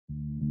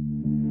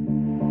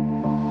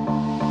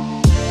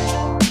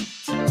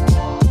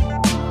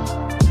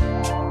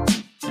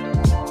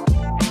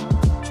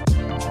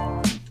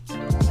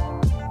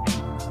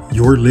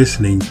You're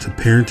listening to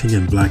Parenting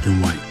in Black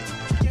and White,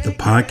 the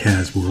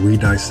podcast where we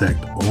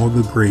dissect all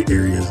the gray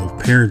areas of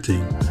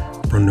parenting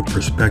from the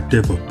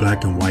perspective of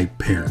Black and white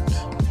parents.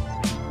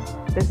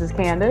 This is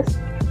Candace.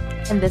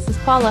 And this is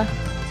Paula.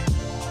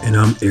 And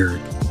I'm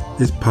Eric.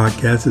 This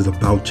podcast is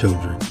about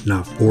children,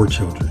 not for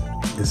children,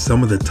 and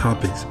some of the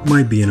topics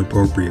might be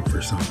inappropriate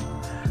for some.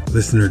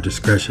 Listener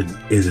discretion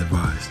is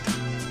advised.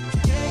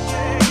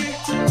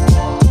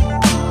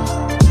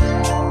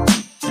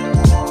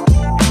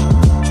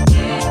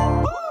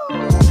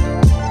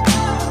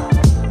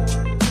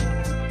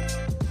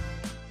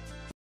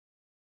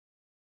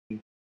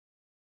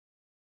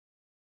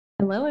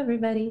 Hello,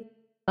 everybody.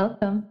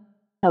 Welcome.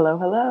 Hello,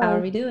 hello. How are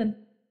we doing?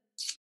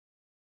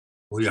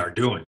 We are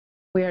doing.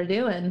 We are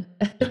doing.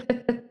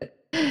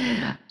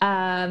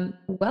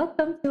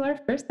 Welcome to our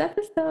first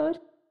episode.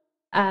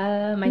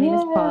 My name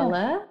is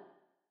Paula.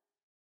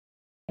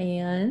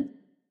 And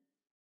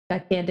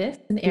got Candace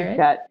and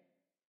Eric.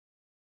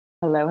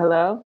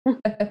 Hello.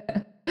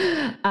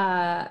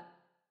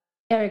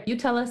 Eric, you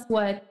tell us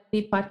what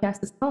the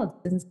podcast is called,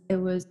 since it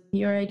was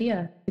your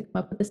idea to come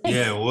up with this name.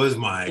 Yeah, it was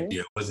my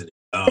idea, wasn't it?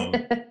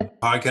 The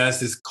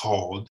podcast is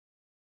called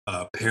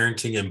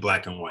Parenting in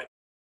Black and White.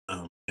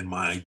 And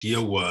my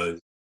idea was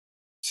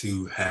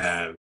to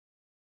have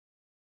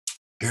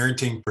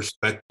parenting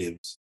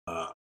perspectives,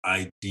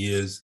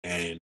 ideas,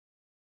 and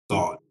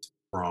thoughts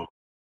from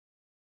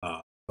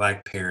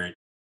Black parent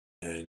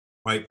and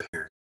white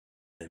parent,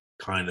 and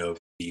kind of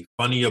be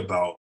funny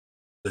about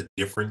the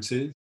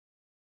differences,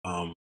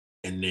 and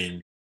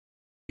then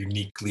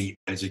uniquely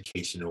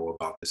educational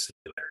about the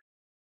similarity.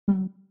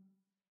 Mm-hmm.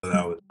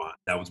 So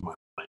that was my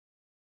plan.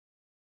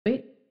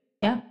 Sweet.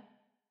 Yeah.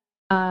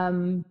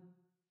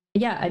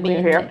 Yeah, I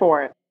mean, we're here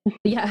for it.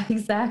 Yeah,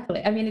 exactly.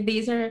 I mean,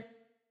 these are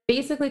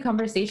basically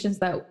conversations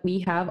that we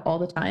have all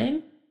the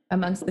time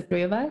amongst the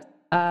three of us.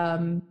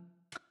 And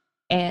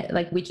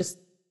like, we just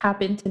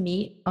happened to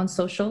meet on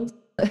socials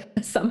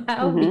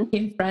somehow,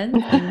 became friends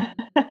and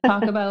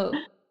talk about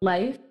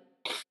life.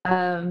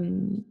 I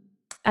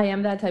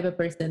am that type of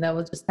person that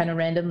will just kind of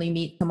randomly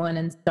meet someone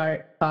and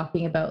start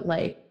talking about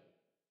like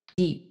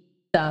deep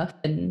stuff,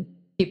 and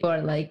people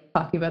are like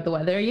talking about the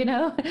weather, you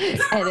know, and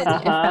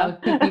it's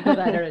found people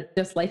that are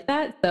just like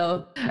that.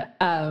 So,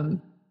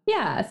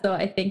 yeah, so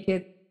I think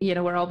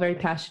we're all very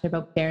passionate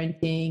about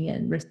parenting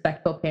and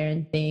respectful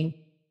parenting.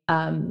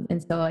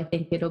 And so I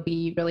think it'll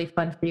be really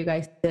fun for you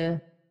guys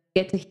to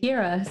get to hear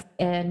us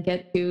and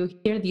get to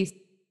hear these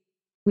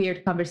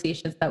weird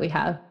conversations that we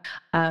have.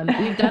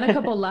 We've done a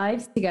couple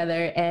lives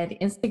together, and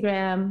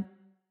Instagram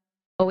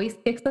always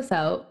kicks us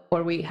out,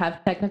 or we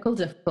have technical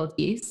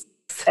difficulties.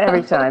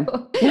 Every time.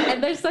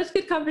 And there's such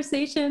good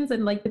conversations,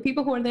 and like the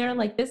people who are there are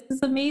like, this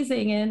is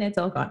amazing, and it's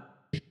all gone.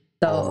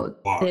 So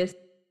it's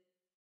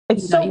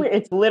so weird.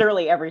 It's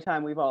literally every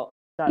time we've all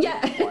done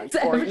one,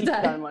 or each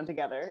done one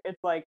together. It's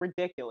like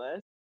ridiculous.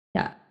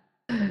 Yeah.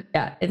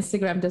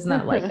 Instagram does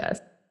not like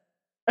us.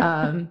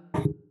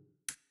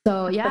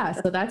 So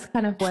that's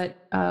kind of what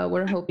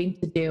we're hoping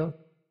to do.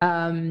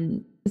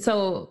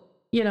 So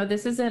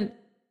this isn't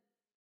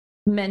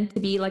meant to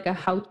be like a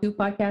how-to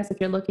podcast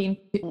if you're looking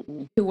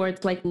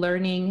towards like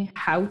learning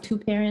how to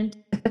parent.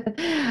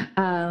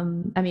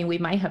 I mean, we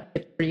might have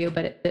tips for you,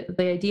 but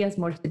the idea is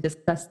more to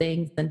discuss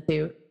things and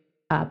to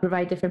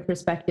provide different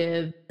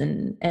perspectives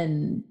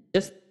and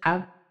just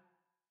have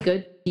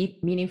good,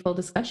 deep, meaningful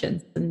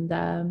discussions. And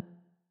I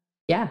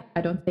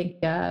don't think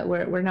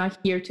we're not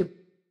here to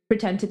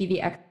pretend to be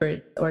the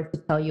expert or to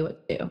tell you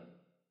what to do.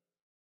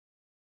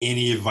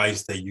 Any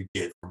advice that you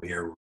get from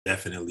here will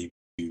definitely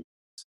be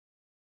used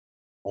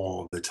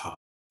all the time.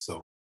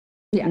 So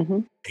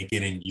take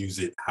it and use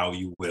it how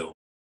you will,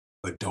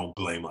 but don't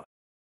blame us.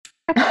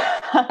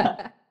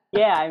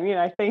 Yeah, I mean,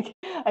 I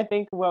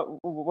think what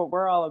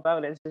we're all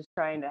about is just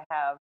trying to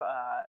have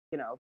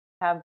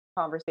have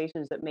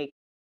conversations that make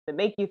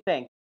you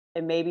think,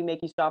 and maybe make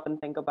you stop and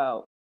think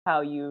about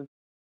how you've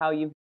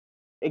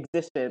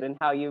existed and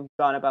how you've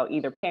gone about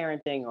either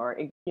parenting or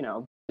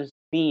just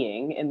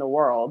being in the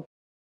world.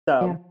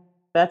 So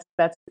that's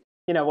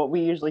what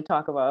we usually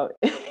talk about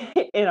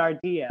in our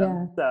DM.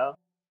 Yeah. So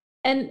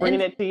and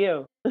bringing it to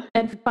you.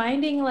 And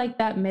finding like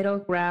that middle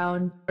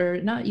ground, or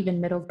not even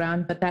middle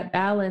ground, but that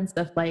balance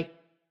of like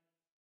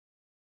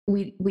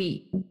we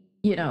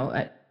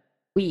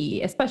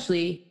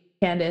especially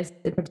Candace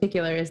in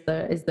particular is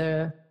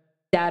the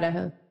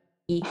data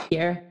geek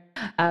here.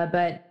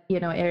 But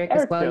Eric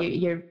as well,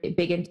 you're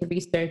big into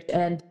research,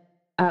 and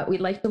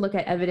we'd like to look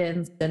at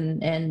evidence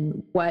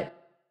and what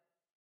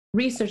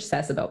research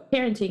says about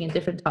parenting and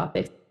different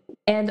topics,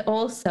 and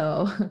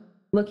also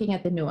looking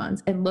at the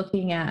nuance and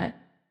looking at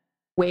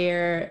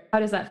how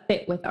does that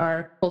fit with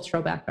our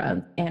cultural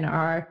background and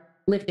our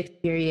lived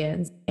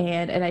experience.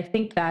 And I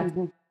think that's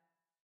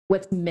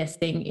what's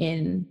missing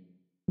in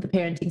the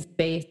parenting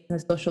space, in the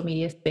social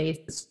media space.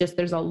 It's just,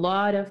 there's a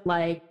lot of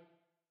like,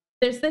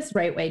 there's this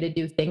right way to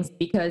do things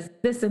because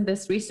this and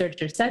this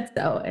researcher said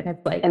so. And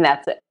it's like, and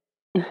that's it.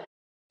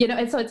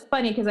 And so it's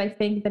funny because I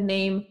think the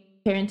name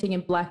Parenting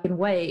in Black and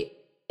White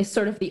is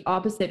sort of the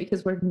opposite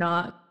because we're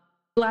not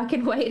black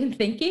and white in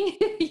thinking.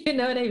 You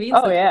know what I mean?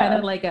 Oh, so it's yeah. kind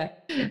of like a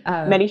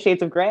many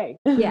shades of gray.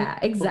 Yeah,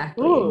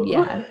 exactly. Ooh.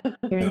 Yeah,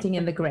 parenting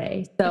in the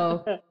gray.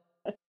 So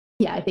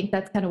yeah, I think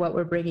that's kind of what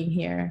we're bringing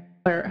here,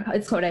 or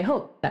it's what I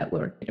hope that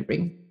we're going to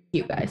bring to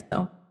you guys.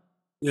 So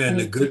yeah, and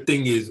the good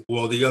thing is,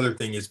 well, the other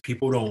thing is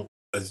people don't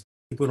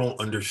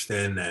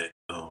understand that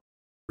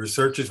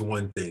research is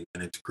one thing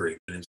and it's great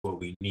and it's what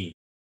we need,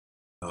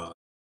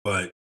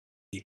 but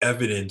the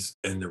evidence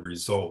and the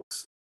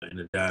results and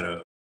the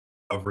data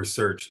of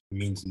research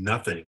means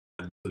nothing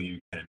until you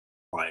can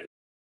apply it.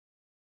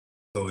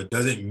 So it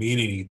doesn't mean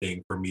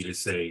anything for me to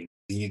say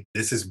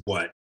this is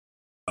what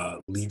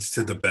leads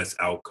to the best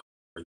outcome,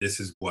 or this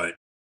is what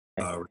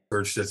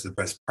research says the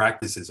best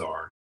practices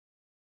are,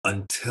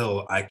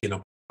 until I can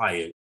apply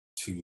it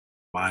to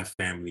my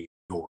family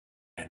or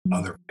and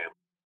other family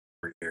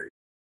areas.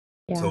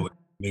 So it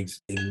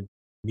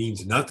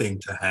means nothing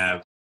to have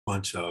a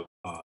bunch of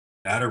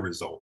data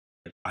results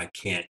if I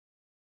can't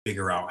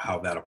figure out how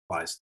that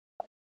applies.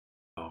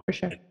 For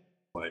sure.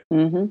 But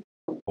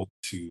hope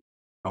to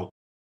help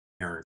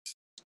parents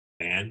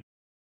and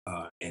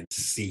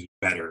see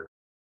better.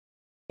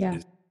 Yeah.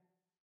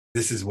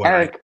 This is what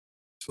Eric,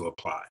 to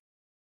apply.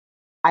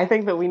 I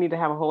think that we need to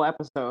have a whole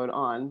episode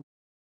on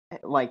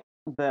like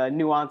the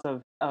nuance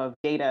of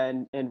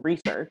data and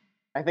research.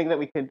 I think that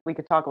we could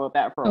talk about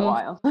that for a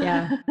while.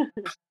 Yeah.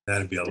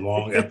 That'd be a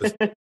long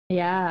episode.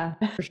 Yeah,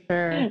 for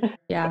sure.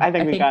 Yeah. I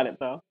think we got it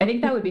though. I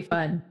think that would be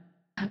fun.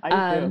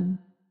 I do too.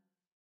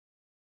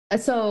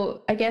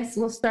 So I guess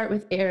we'll start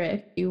with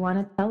Eric. Do you want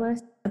to tell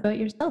us about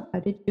yourself? How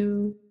did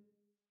you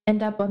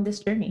end up on this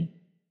journey?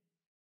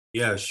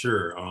 Yeah,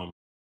 sure.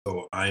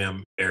 So I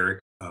am Eric.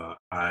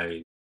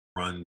 I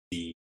run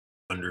the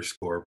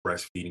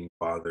 _breastfeeding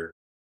father,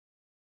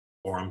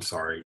 or I'm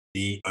sorry,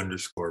 the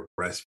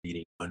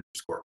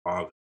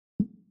 _breastfeeding_father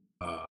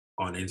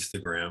on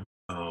Instagram.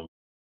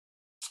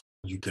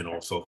 You can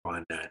also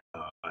find that,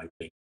 I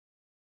think,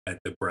 at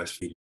the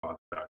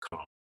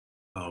breastfeedingfather.com.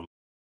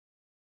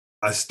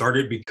 I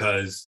started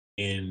because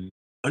in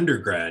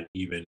undergrad,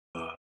 even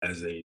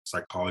as a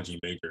psychology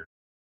major,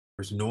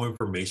 there's no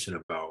information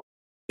about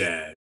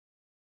dad,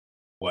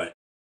 what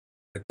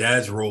a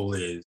dad's role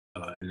is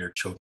in their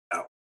children's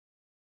out.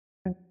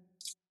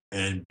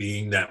 And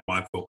being that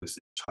my focus is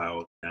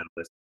child and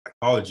adolescent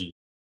psychology,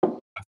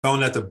 I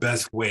found that the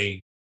best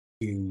way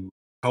to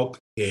help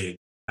kids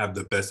have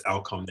the best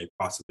outcome they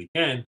possibly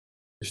can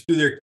is through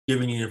their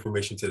giving the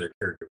information to their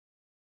caregiver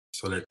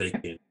so that they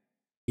can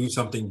do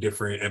something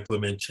different,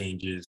 implement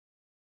changes,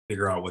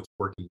 figure out what's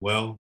working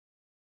well,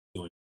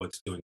 what's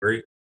doing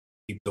great,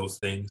 keep those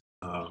things.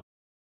 But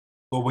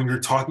when you're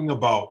talking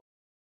about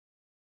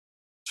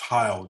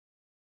child,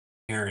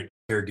 parent,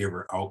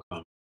 caregiver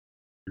outcome,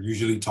 you're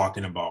usually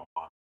talking about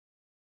mom.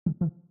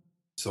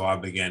 So I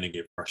began to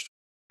get frustrated.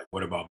 Like,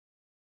 what about me?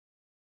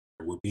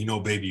 There would be no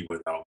baby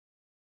without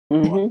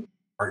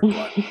part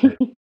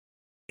in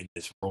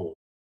this role.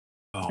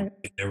 And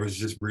there was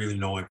just really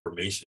no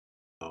information.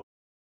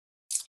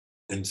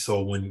 And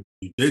so when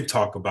you did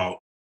talk about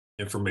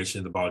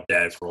information about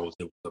dad's roles,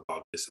 it was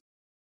about this,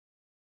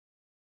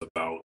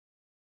 about,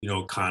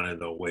 kind of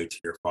the way to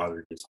your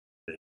father gets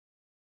thing.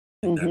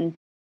 And that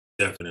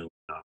definitely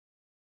not.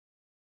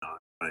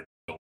 I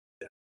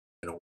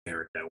don't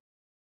parent that way.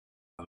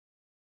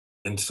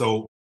 And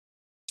so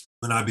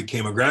when I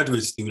became a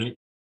graduate student,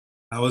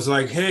 I was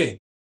like, hey,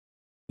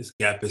 this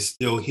gap is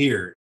still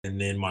here.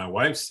 And then my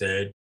wife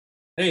said,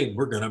 hey,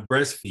 we're going to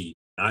breastfeed.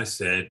 And I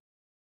said,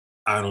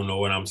 I don't know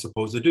what I'm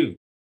supposed to do.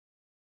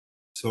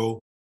 So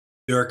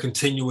there are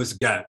continuous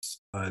gaps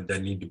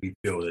that need to be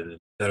filled. And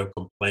instead of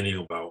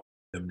complaining about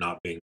them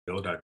not being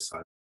filled, I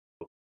decided to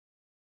fill them.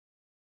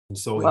 And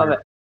so Love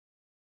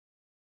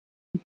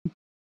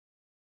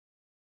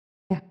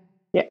here.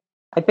 Yeah.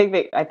 I think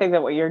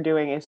that what you're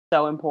doing is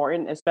so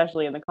important,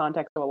 especially in the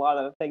context of a lot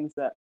of the things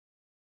that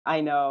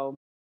I know.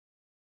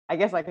 I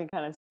guess I can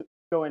kind of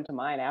go into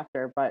mine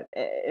after, but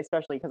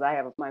especially because I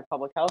have my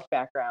public health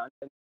background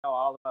and know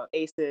all about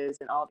ACEs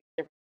and all these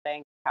different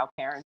things, how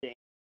parenting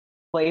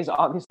plays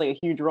obviously a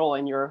huge role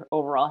in your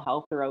overall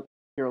health throughout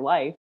your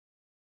life.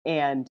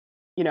 And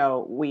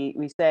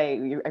we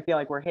say, I feel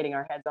like we're hitting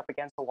our heads up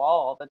against the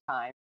wall all the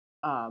time.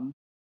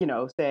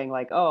 Saying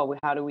like, oh,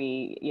 how do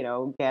we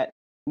get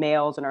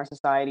males in our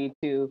society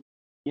to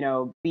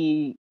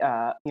be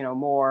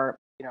more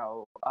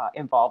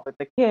involved with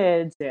the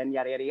kids and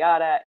yada yada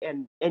yada,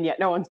 and yet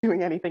no one's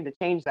doing anything to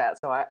change that.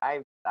 So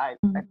I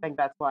think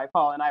that's why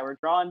Paul and I were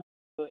drawn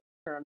to it,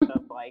 in terms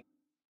of like,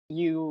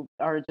 you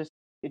are just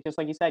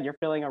like you said, you're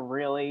filling a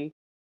really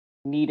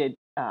needed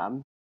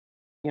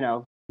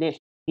niche,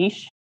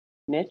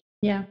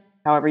 yeah,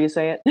 however you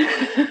say it,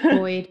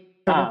 void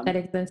that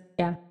exists.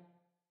 Yeah,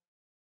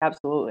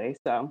 absolutely.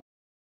 So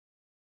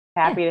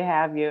happy to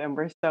have you, and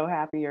we're so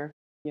happy you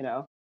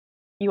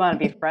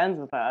want to be friends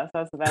with us.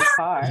 That's the best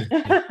part.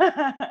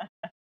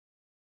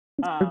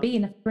 For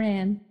being a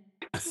friend.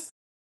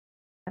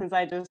 Since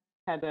I just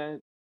had to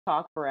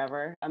talk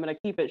forever. I'm going to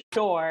keep it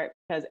short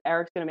because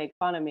Eric's going to make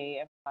fun of me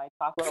if I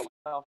talk about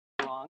myself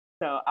too long.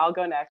 So I'll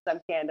go next. I'm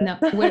Candace.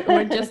 No,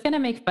 we're just going to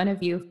make fun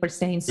of you for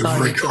saying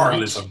sorry.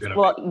 Regardless, I'm going to.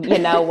 Well, you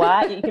know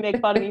what? You can make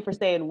fun of me for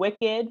saying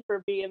wicked,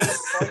 for being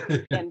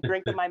and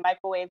drinking my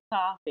microwave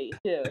coffee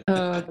too.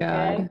 Oh,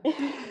 God.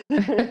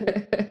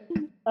 Okay?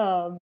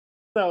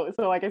 So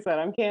like I said,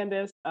 I'm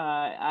Candace.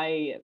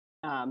 I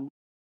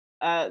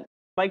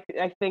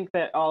think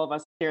that all of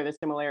us share the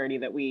similarity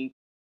that we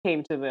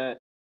came to the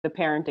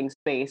parenting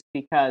space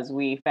because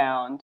we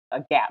found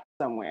a gap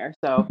somewhere.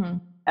 So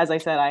as I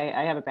said,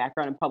 I have a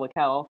background in public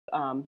health,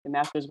 a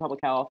master's in public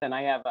health, and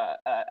I have a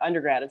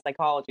undergrad in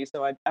psychology.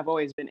 So I've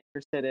always been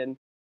interested in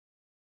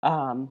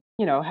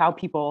how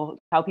people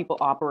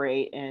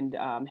operate and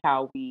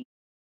how we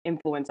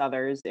influence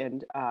others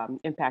and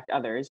impact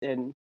others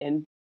in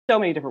so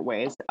many different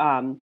ways.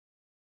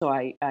 So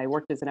I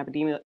worked as an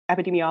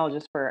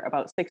epidemiologist for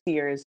about 6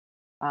 years,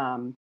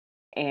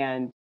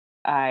 and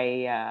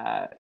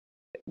I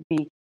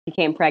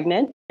became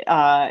pregnant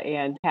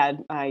and had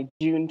my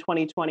June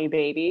 2020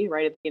 baby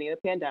right at the beginning of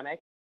the pandemic.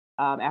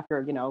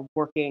 After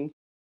working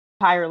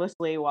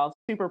tirelessly while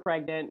super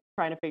pregnant,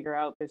 trying to figure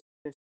out this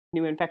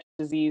new infectious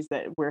disease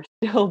that we're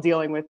still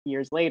dealing with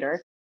years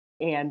later,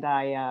 and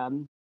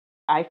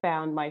I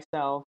found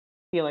myself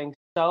feeling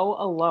so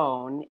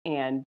alone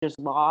and just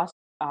lost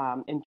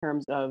in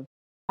terms of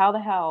how the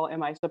hell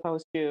am I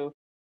supposed to,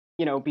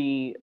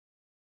 be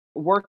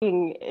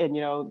working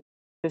in,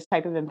 this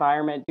type of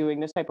environment, doing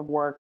this type of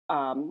work,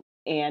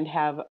 and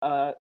have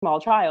a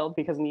small child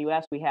because in the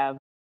U.S. we have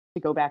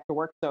to go back to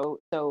work so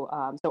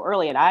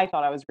early, and I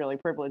thought I was really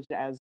privileged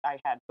as I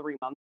had 3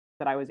 months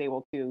that I was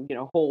able to,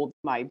 hold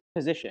my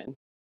position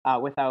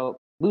without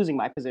losing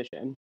my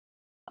position.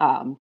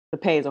 The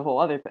pay is a whole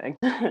other thing.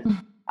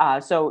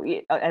 As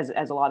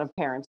a lot of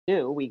parents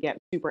do, we get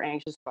super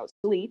anxious about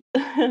sleep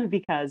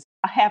because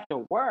I have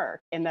to work,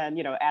 and then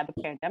add the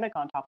pandemic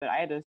on top of it. I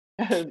had to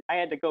I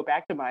had to go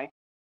back to my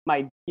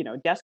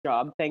desk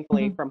job,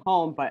 thankfully from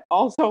home, but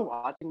also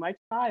watching my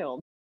child.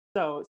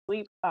 So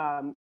sleep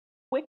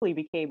quickly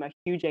became a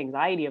huge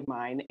anxiety of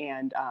mine,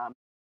 and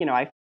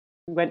I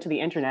went to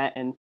the internet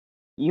and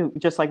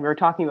just like we were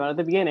talking about at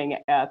the beginning,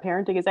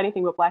 parenting is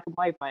anything but black and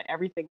white, but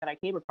everything that I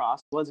came across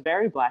was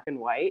very black and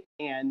white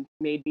and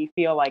made me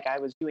feel like I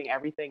was doing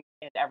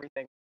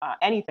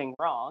anything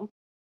wrong,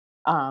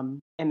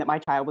 and that my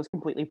child was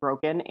completely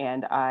broken.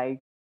 And I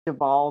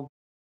devolved,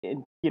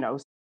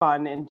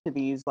 spun into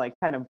these like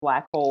kind of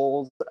black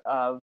holes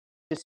of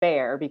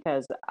despair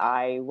because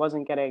I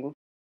wasn't getting,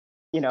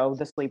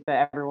 the sleep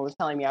that everyone was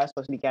telling me I was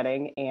supposed to be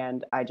getting,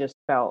 and I just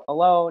felt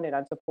alone and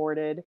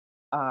unsupported.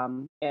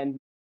 And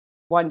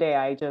one day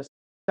I just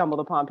stumbled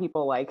upon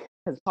people like,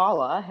 because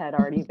Paula had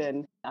already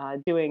been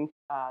doing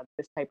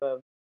this type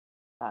of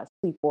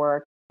sleep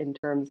work in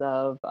terms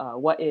of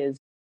what is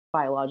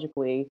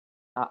biologically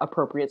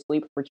appropriate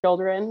sleep for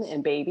children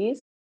and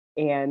babies.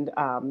 And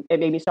it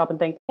made me stop and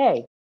think,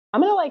 hey,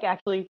 I'm going to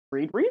actually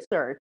read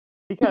research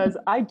because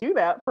I do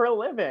that for a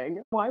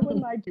living. Why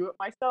wouldn't I do it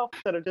myself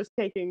instead of just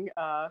taking,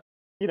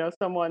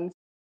 someone's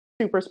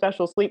super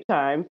special sleep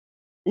time,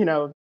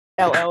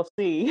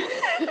 LLC.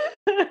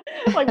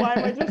 Like why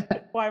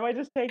am I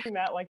just taking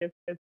that like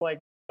it's like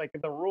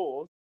the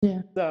rules?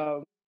 Yeah.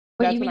 So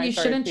but you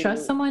shouldn't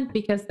trust someone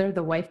because they're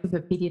the wife of a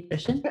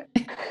pediatrician?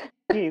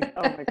 Jeez,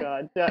 oh my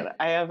God.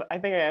 I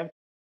think I have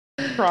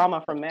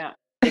trauma from that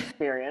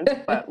experience,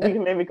 but we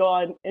can maybe go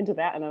on into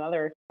that in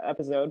another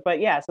episode. But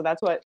yeah, so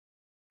that's what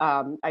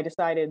I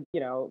decided,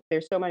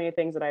 there's so many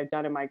things that I've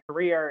done in my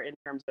career in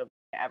terms of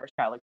average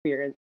childhood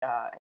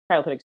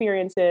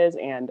experiences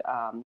and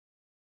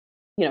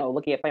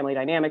looking at family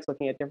dynamics,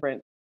 looking at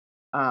different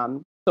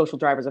social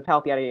drivers of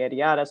health, yada yada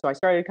yada. So I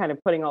started kind of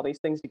putting all these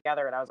things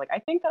together, and I was like, I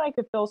think that I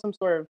could fill some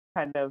sort of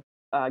kind of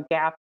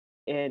gap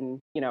in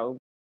some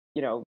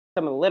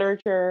of the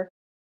literature,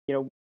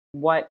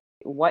 what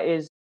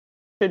is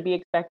should be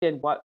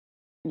expected, what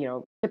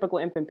typical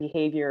infant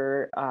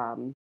behavior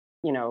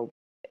you know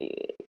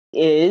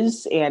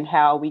is, and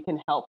how we can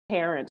help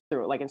parents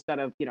through it. Like instead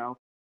of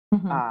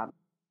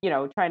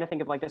trying to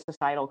think of like the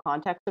societal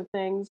context of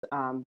things,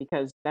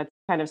 because that's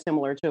kind of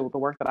similar to the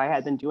work that I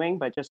had been doing,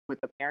 but just with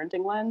the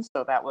parenting lens.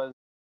 So so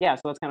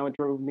that's kind of what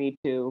drove me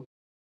to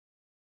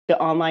the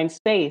online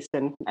space.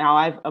 And now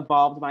I've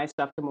evolved my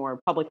stuff to more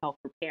public health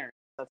for parents.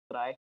 That's what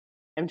I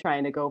am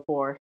trying to go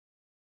for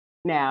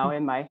now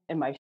in my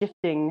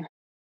shifting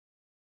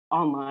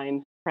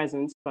online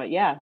presence. But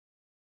yeah,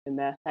 and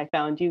I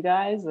found you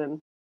guys, and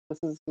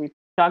we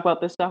talk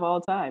about this stuff all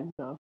the time.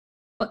 So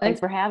thanks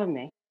for having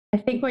me. I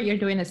think what you're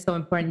doing is so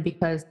important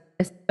because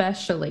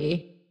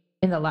especially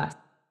in the last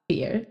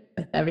year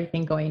with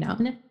everything going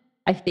on,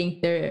 I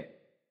think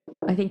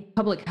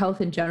public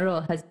health in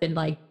general has been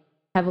like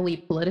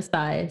heavily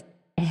politicized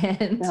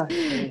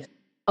and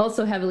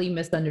also heavily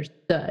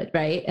misunderstood,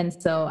 right? And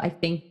so I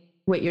think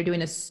what you're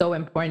doing is so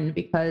important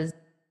because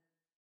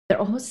there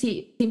almost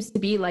seems to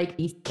be like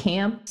these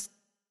camps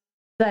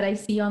that I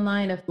see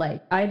online of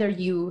like either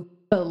you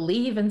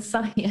believe in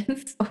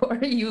science or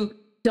you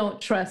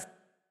don't trust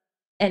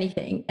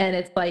anything. And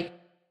it's like,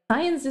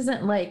 science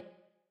isn't like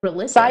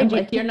religion.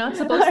 Like, you're not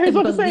supposed to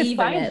believe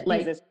in it.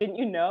 Like, Jesus, didn't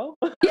you know?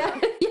 Yeah,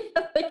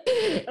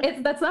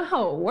 like, that's not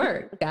how it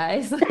works,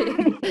 guys. Like,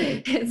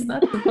 it's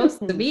not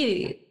supposed to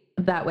be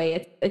that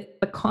way. It's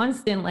the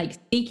constant like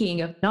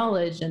seeking of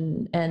knowledge,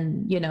 and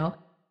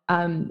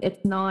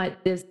it's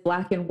not this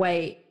black and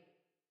white.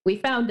 We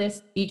found this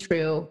to be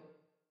true.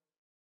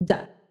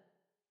 Done.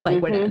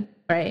 Like, we're done,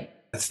 right?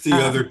 That's the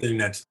other thing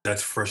that's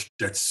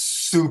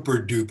super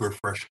duper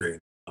frustrating.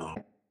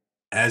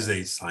 As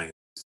a scientist,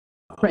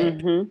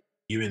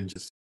 even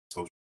just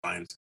social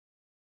science,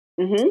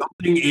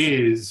 something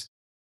is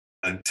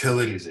until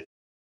it isn't.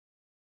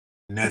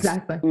 And that's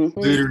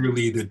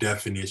literally the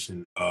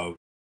definition of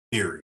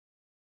theory.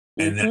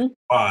 And that's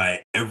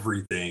why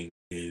everything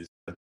is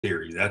a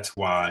theory. That's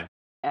why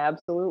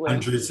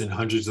hundreds and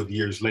hundreds of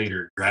years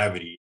later,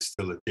 gravity is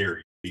still a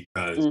theory,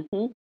 because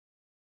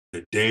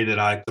the day that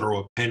I throw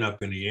a pen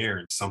up in the air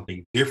and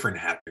something different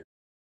happens,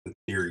 the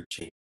theory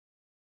changes.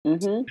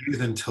 It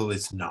is until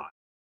it's not.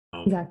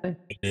 Exactly.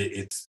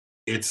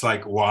 It's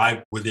like,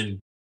 why within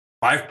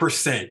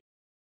 5%,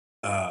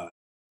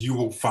 you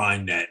will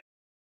find that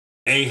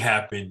A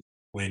happened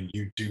when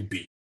you do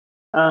B.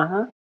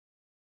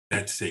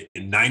 That's it.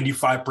 And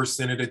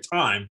 95% of the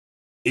time,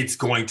 it's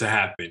going to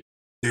happen.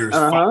 There's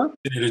 5%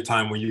 of the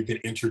time where you can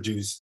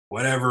introduce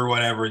whatever,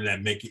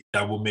 and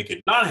that will make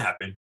it not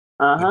happen.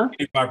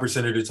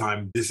 85% of the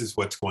time, this is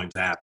what's going to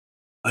happen.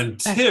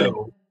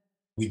 Until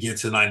we get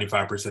to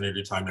 95% of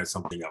the time, that's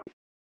something else.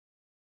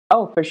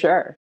 Oh, for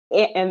sure.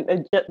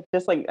 And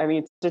just like, I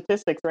mean,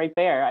 statistics right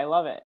there. I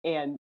love it.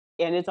 And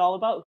it's all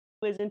about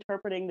who is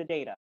interpreting the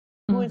data,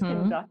 who is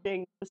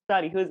conducting the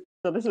study,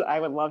 I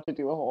would love to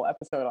do a whole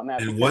episode on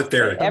that. And what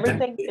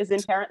everything is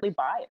inherently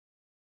biased.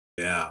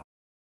 Yeah.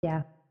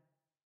 Yeah.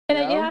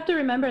 And you have to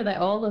remember that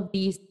all of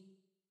these,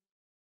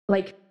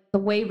 like the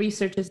way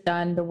research is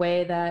done, the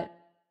way that,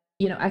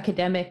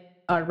 academic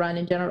are run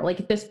in general,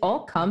 like this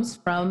all comes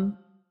from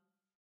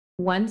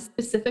one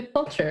specific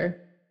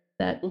culture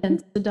that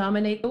tends to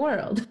dominate the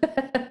world,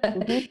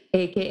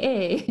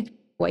 aka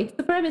white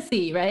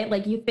supremacy, right?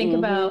 Like, you think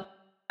about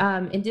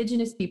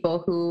indigenous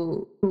people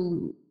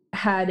who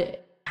had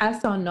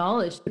passed on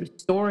knowledge through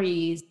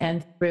stories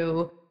and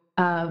through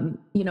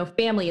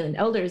family and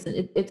elders,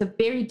 and it's a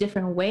very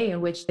different way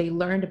in which they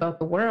learned about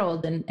the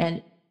world,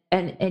 and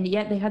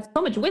yet they had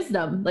so much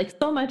wisdom, like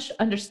so much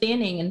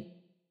understanding, and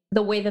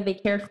the way that they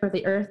cared for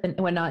the earth and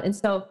whatnot. And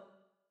so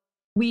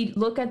we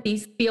look at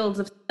these fields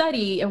of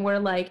study and we're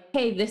like,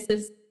 hey, this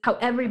is how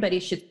everybody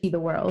should see the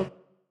world,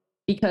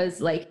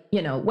 because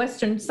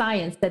Western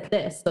science said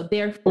this, so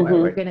therefore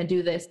we're going to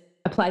do this,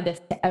 apply this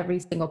to every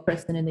single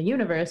person in the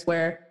universe,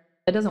 where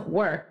it doesn't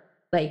work.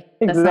 Like,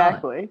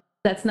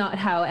 that's not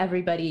how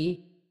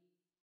everybody,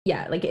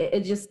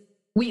 it just,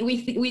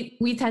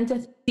 we tend to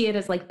see it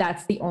as like,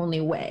 that's the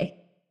only way.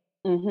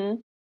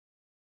 So,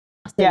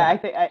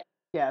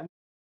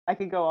 I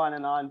could go on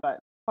and on, but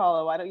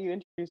Paula, why don't you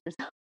introduce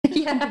yourself?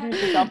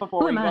 Introduce yourself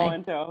before we go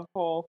into a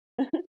whole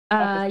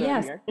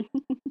yes. here.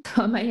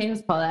 So my name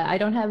is Paula. I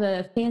don't have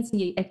a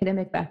fancy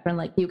academic background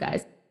like you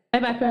guys. My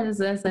background is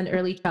as an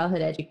early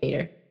childhood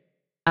educator.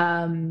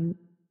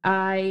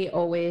 I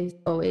always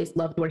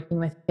loved working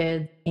with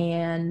kids,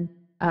 and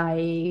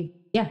I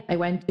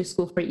went to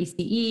school for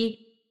ECE.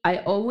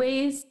 I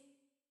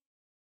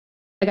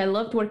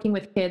loved working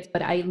with kids,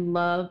 but I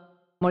love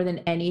more than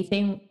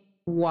anything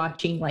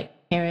watching like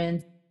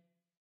parents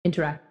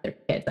interact with their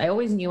kids. I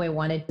always knew I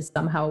wanted to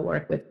somehow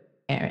work with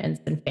parents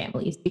and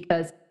families,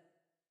 because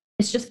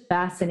it's just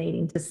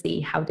fascinating to see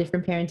how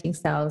different parenting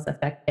styles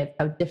affect kids,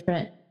 how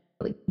different,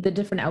 like the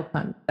different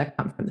outcomes that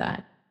come from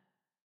that.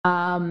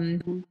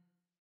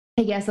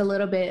 I guess a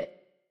little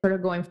bit sort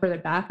of going further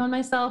back on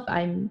myself,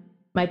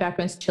 my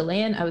background's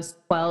Chilean. I was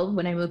 12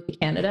 when I moved to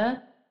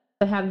Canada.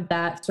 I have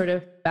that sort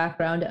of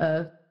background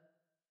of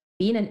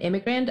being an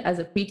immigrant as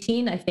a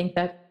preteen. I think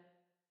that's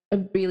a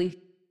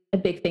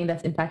big thing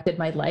that's impacted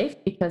my life,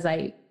 because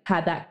I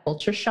had that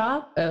culture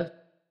shock of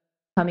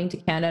coming to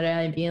Canada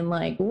and being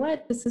like,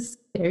 what? This is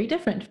very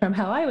different from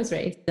how I was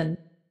raised, and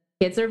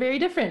kids are very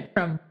different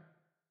from,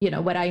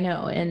 what I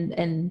know.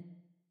 And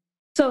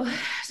so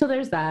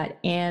there's that.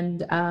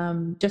 And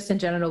just in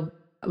general,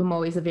 I'm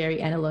always a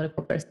very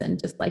analytical person,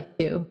 just like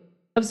to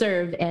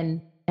observe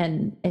and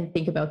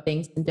think about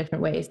things in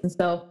different ways. And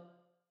so,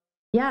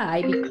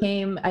 I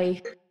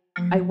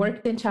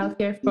worked in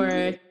childcare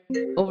for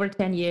over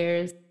 10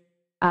 years.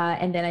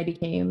 And then I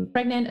became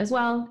pregnant as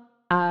well.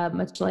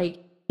 Much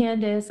like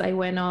Candace, I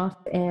went off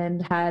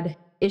and had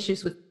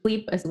issues with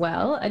sleep as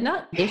well. And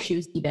not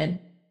issues even,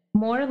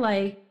 more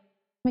like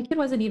my kid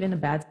wasn't even a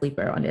bad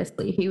sleeper,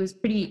 honestly. He was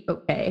pretty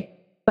okay.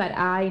 But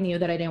I knew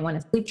that I didn't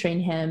want to sleep train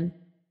him.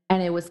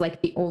 And it was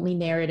like the only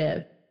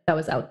narrative that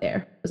was out there.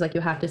 It was like,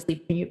 you have to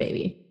sleep train your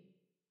baby.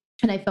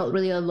 And I felt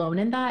really alone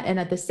in that. And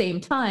at the same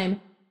time,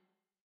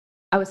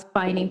 I was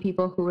finding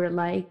people who were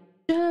like,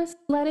 just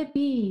let it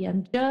be,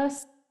 and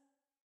just,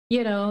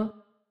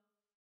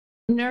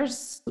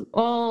 nurse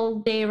all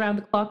day around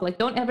the clock. Like,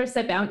 don't ever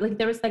set bound. Like,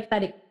 there was like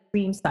that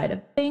extreme side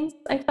of things,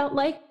 I felt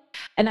like.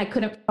 And I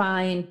couldn't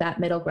find that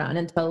middle ground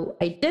until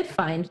I did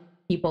find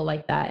people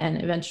like that.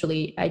 And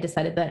eventually I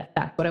decided that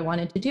that's what I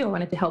wanted to do. I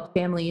wanted to help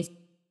families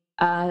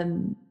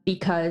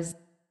because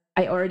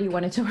I already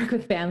wanted to work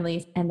with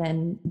families. And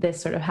then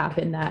this sort of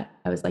happened that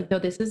I was like, no,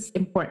 this is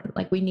important.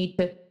 Like, we need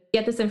to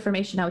get this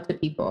information out to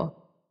people.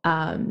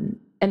 And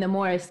the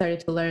more I started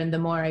to learn, the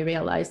more I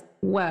realized,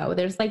 wow,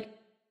 there's like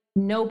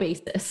no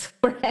basis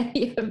for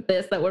any of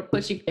this that we're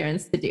pushing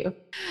parents to do.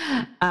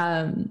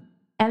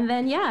 And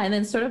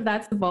then sort of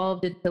that's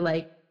evolved into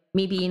like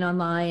me being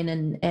online,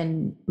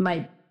 and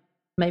my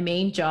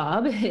main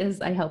job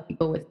is I help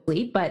people with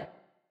sleep, but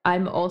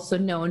I'm also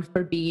known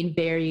for being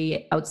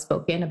very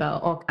outspoken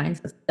about all kinds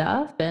of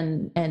stuff.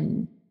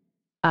 And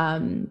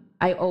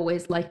I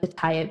always like to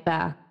tie it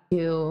back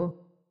to,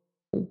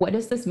 what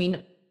does this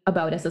mean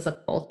about us as a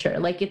culture?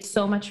 Like, it's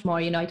so much more,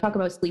 I talk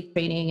about sleep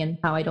training and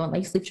how I don't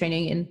like sleep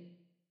training. And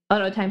a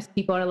lot of times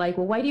people are like,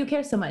 well, why do you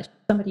care so much?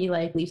 Somebody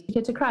like leaves the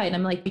kid to cry. And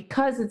I'm like,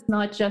 because it's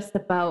not just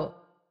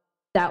about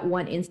that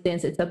one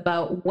instance. It's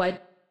about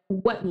what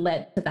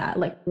led to that.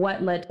 Like,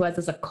 what led to us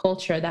as a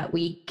culture that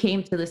we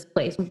came to this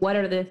place? What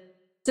are the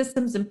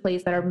systems in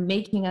place that are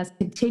making us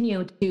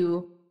continue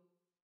to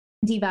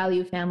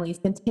devalue families,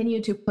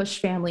 continue to push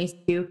families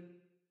to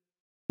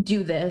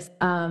do this?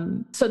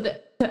 So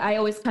that I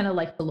always kind of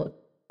like to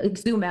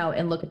zoom out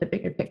and look at the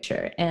bigger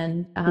picture.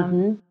 And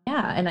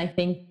and I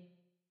think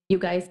you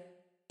guys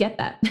get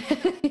that.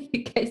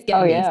 You guys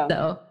get me. Yeah.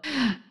 So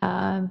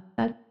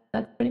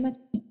that's pretty much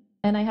it.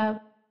 And I have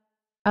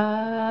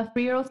a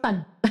 3-year-old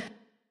son.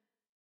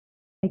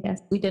 I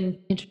guess we didn't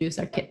introduce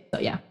our kid. So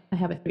yeah, I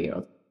have a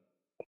 3-year-old.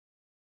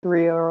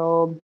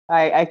 3-year-old.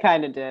 I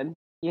kind of did.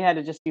 You had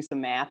to just do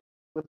some math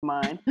with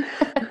mine.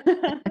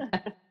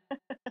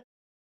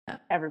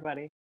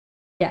 Everybody.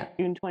 Yeah.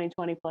 June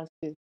 2020 plus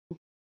 2.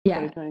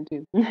 Yeah.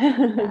 2022.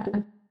 Yeah.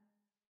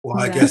 Well,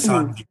 I guess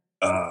I'm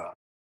the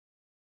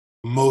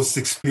most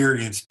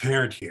experienced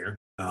parent here.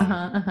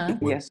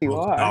 Yes, you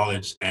are.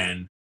 Knowledge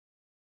and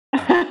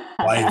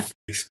life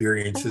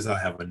experiences. I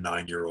have a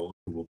 9-year-old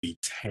who will be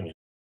 10.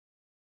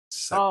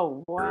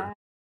 Oh, wow.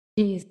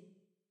 Jeez.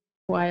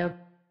 Wild.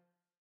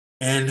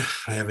 And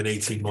I have an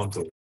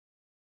 18-month-old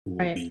who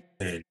will be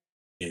 10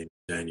 in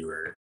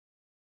January.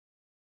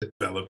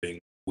 Developing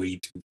way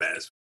too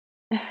fast.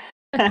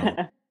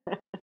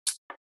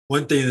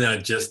 One thing that I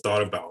just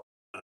thought about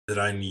that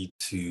I need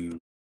to,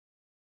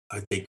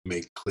 I think,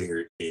 make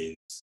clear is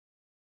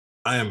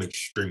I am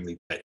extremely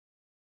petty.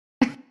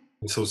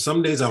 And so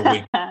some days I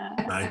wake up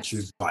and I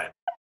choose violence.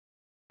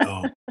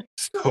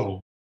 So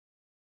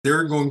there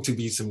are going to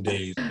be some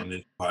days on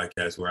this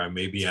podcast where I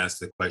may be asked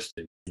the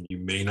question and you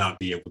may not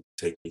be able to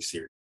take me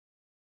serious.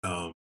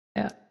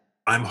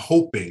 I'm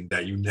hoping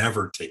that you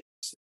never take me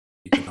serious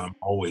because I'm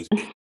always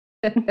being.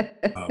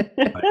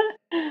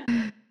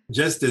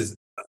 Just as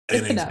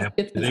an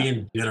example, today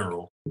in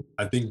general,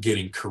 I've been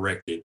getting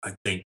corrected. I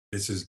think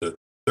this is the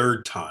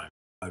 3rd time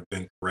I've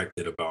been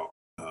corrected about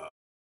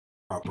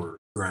proper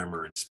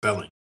grammar and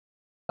spelling.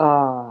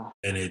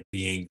 And it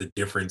being the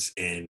difference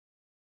in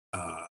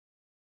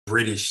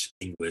British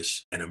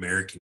English and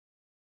American.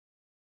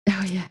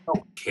 Oh yeah.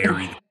 Don't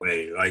carry the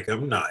way. Like, I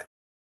don't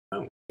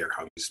care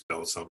how you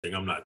spell something.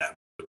 I'm not that much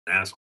of an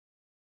asshole.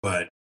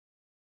 But at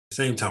the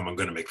same time, I'm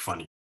going to make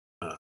fun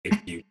of you if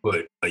you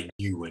put a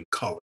U in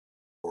color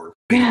or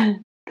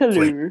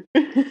color.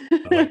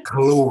 Like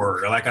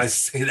color. Like, I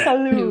say that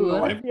all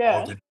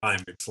the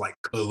time. It's like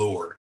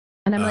color.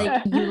 And I'm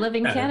like, you live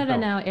in Canada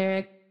now,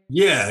 Eric.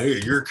 Yeah,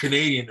 you're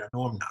Canadian.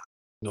 No, I'm not.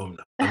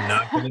 I'm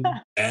not going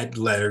to add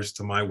letters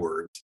to my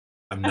words.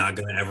 I'm not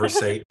going to ever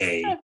say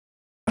A.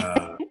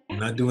 I'm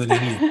not doing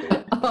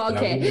anything.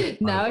 Okay,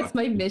 now it's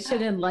my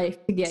mission in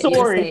life to get you to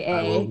say A.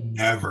 I will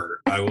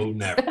never.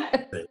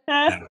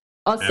 Never.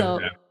 Also,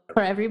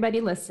 for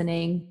everybody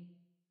listening,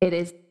 it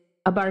is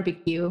a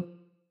barbecue,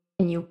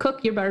 and you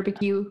cook your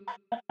barbecue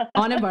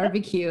on a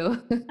barbecue,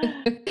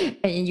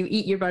 and you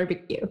eat your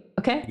barbecue.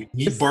 Okay?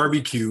 You eat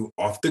barbecue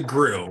off the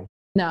grill.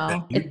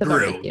 No, it's the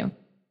barbecue.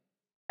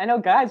 I know,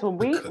 guys, when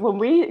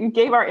we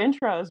gave our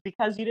intros,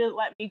 because you didn't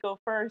let me go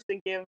first and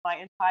give my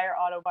entire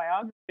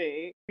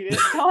autobiography, we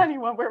didn't tell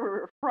anyone where we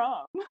were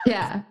from.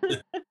 Yeah.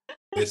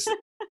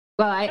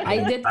 Well,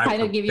 I did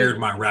kind of give you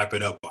my wrap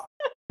it up box.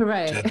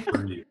 Right. Just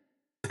for you.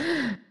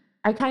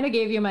 I kind of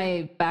gave you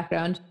my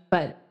background,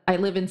 but I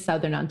live in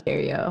Southern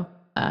Ontario,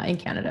 in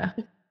Canada.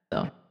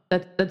 So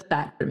that's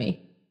that for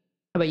me.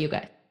 How about you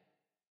guys?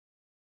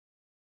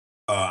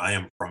 I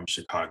am from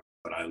Chicago,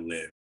 but I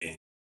live in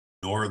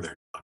Northern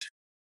Ontario.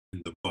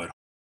 In the butthole.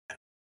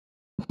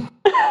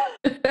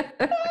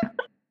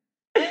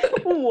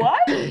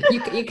 What?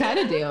 You kind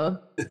of do.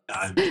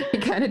 You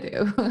kind of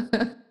do.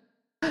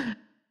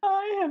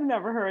 I have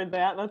never heard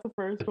that. That's the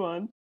first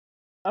one.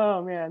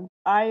 Oh man,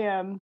 I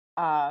am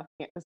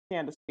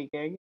Candace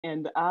speaking,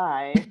 and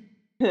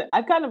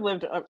I've kind of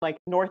lived like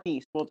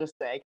Northeast, we'll just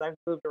say, because I've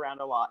moved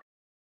around a lot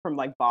from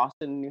like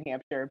Boston, New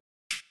Hampshire,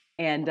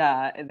 And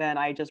then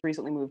I just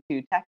recently moved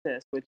to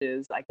Texas, which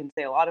is, I can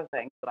say a lot of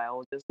things, but I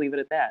will just leave it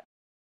at that.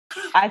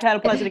 I've had a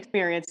pleasant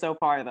experience so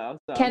far, though.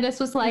 So. Candace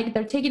was like,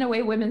 they're taking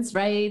away women's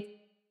rights.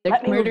 They're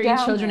murdering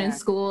children in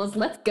schools.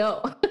 Let's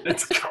go.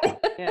 Let's go.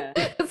 Yeah.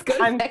 Let's go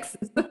to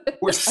Texas.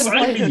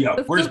 Sign me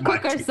up. Where's my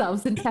cook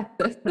ourselves in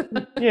Texas?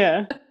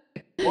 Yeah.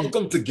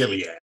 Welcome to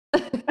Gilead.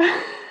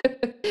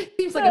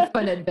 Seems like a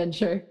fun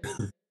adventure.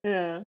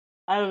 Yeah.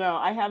 I don't know.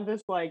 I have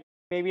this like,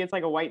 maybe it's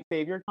like a white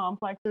savior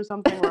complex or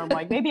something where I'm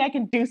like, maybe I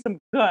can do some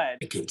good.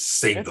 I can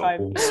save the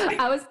whole state.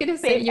 I was gonna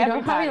say, you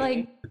know how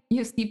like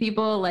you see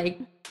people like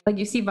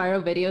you see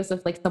viral videos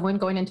of like someone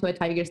going into a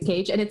tiger's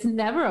cage and it's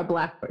never a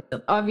black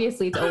person.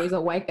 Obviously it's always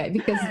a white guy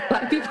because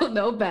black people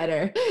know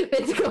better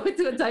than to go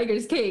into a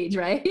tiger's cage,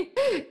 right?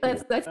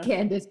 That's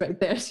Candace right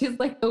there. She's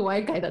like the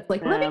white guy that's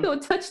like, let me go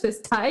touch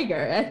this tiger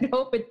and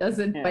hope it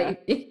doesn't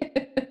bite me.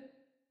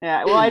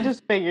 Yeah, well, I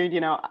just figured,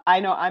 I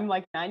know I'm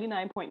like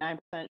 99.9%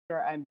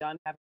 sure I'm done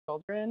having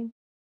children.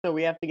 So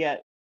we have to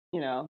get,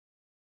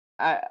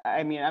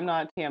 I mean, I'm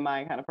not a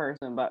TMI kind of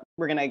person, but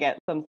we're going to get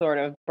some sort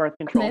of birth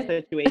control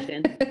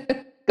situation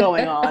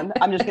going on.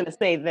 I'm just going to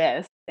say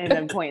this and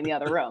then point in the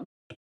other room.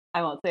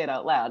 I won't say it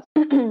out loud.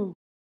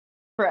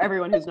 For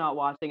everyone who's not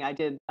watching, I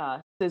did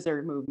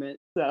scissor movement.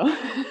 So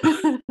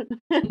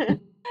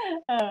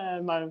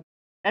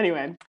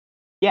anyway,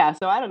 yeah,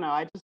 so I don't know.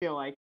 I just feel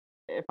like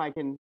if I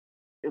can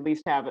at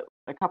least have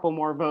a couple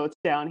more votes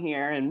down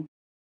here, and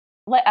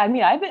like, I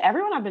mean,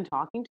 everyone I've been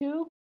talking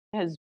to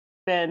has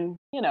been,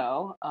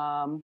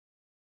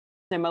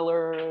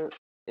 similar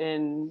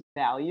in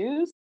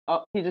values.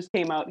 Oh, he just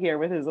came out here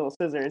with his little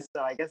scissors,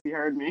 so I guess he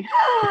heard me.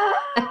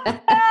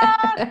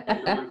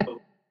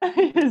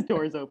 His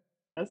door's open.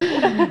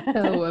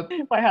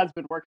 My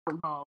husband works from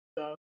home,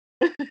 so.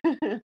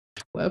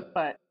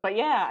 But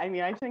yeah, I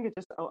mean, I think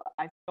I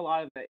think a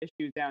lot of the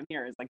issues down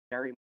here is like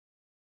very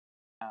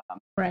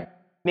right.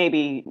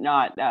 Maybe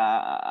not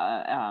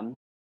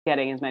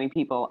getting as many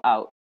people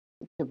out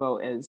to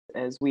vote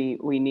as we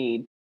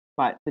need,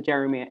 but the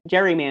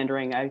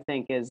gerrymandering I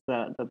think is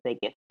the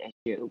biggest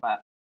issue.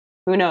 But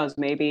who knows?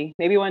 Maybe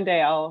one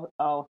day I'll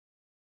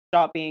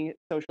stop being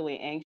socially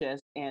anxious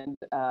and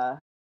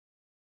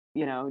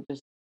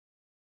just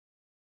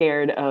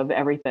scared of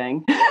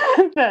everything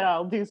that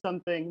I'll do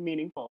something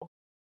meaningful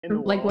in the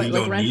world. Like what?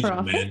 Like run for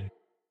office?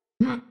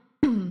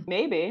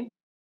 Maybe.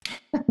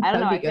 I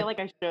don't know. I feel like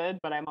I should,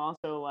 but I'm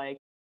also like,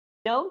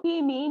 don't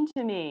be mean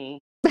to me.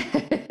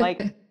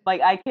 like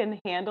I can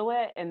handle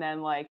it, and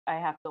then like I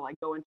have to like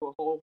go into a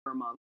hole for a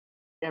month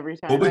every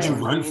time. What would you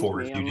run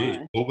for if you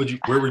did? Where would you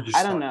start?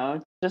 I don't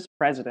know. Just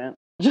president.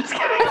 Just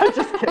kidding. I'm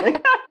just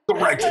kidding.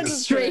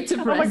 Straight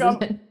to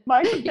president.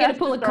 My you gotta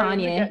pull a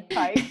Kanye. Get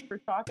tight for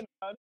talking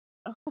about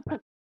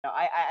it. No,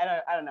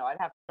 I don't know. I'd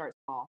have to start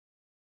small.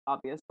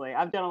 Obviously,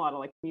 I've done a lot of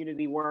like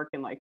community work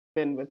and like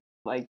been with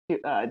like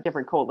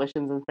different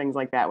coalitions and things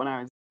like that when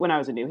I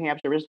was in New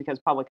Hampshire, just because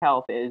public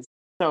health is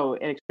so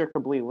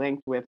inextricably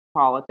linked with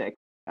politics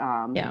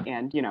and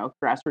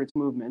grassroots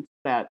movements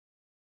that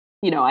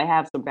I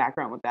have some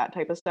background with that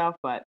type of stuff,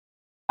 but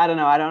I don't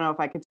know if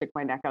I could stick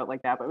my neck out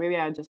like that, but maybe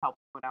I'd just help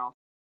someone else.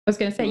 I was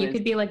gonna say you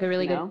could be like a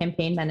really good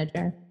campaign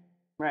manager.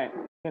 Right,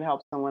 could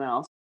help someone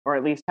else, or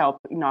at least help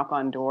knock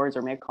on doors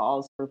or make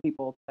calls for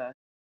people to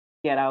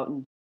get out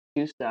and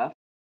do stuff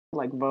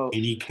like vote.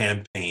 Any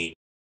campaign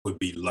would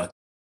be lucky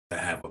to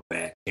have a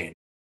bad candidate.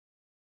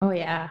 Oh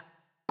yeah.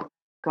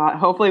 God,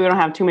 hopefully we don't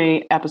have too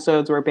many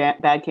episodes where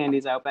bad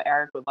candy's out, but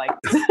Eric would like.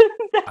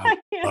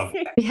 Yeah,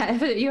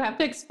 you have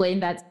to explain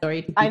that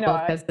story to people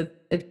because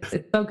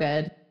it's so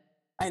good.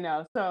 I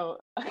know. So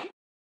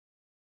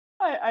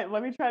I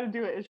let me try to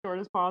do it as short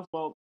as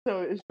possible.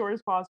 So as short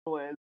as possible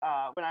is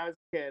when I was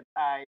a kid,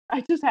 I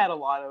just had a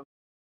lot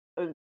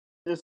of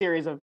a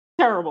series of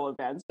terrible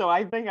events. So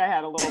I think I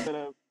had a little bit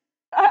of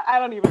I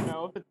don't even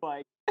know if it's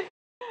like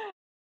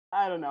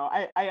I don't know.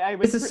 I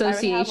was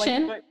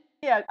disassociation.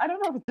 Yeah, I don't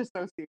know if it's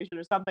dissociation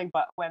or something,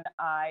 but when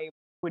I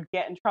would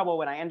get in trouble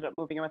when I ended up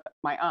moving in with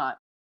my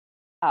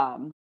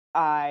aunt,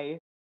 I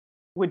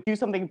would do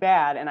something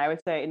bad and I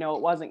would say, no,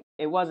 it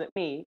wasn't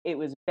me, it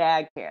was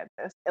bad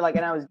Candace.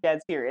 And I was dead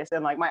serious.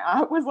 And like my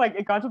aunt was like,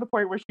 it got to the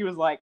point where she was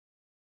like,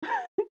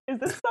 is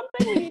this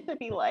something we need to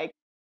be like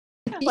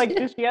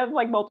does she have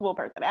like multiple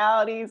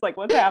personalities? Like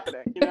what's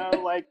happening?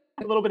 Like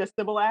a little bit of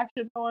civil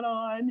action going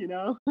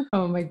on,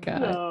 Oh my God.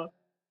 So,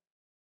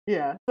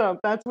 yeah, so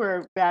that's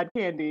where bad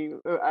candy.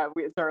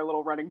 It's our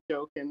little running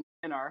joke in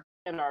our.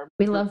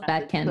 We love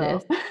bad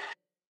Candace. So.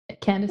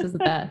 Candace is the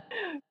best.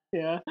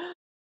 Yeah,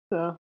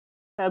 so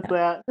that's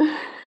that.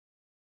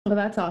 Well,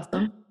 that's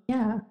awesome.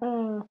 Yeah.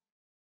 But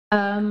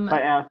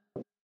yeah.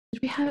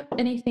 Did we have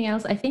anything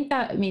else? I think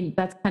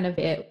that's kind of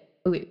it.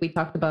 We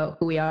talked about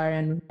who we are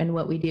and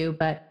what we do,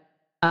 but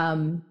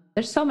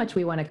there's so much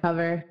we want to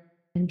cover.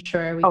 I'm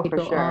sure we could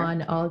go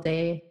on all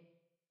day.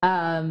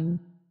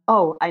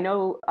 Oh, I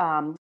know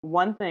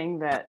one thing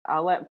that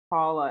I'll let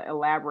Paula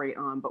elaborate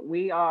on, but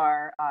we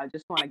are,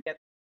 just want to get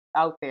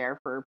out there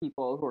for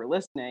people who are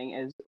listening,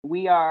 is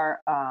we are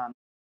a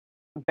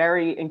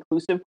very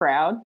inclusive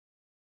crowd.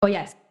 Oh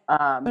yes.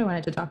 I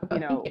wanted to talk about.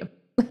 Thank you.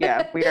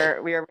 Yeah, we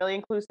are really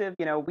inclusive.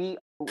 We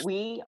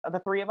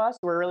the three of us,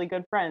 we're really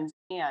good friends,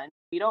 and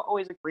we don't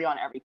always agree on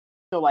everything.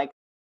 So like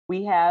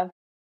we have,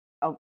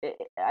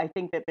 I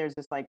think that there's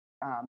this like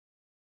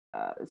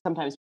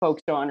sometimes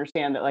folks don't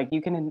understand that like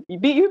you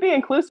be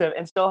inclusive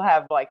and still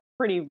have like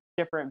pretty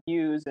different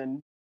views and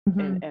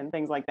and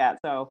things like that.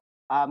 So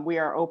we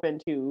are open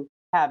to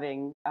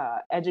having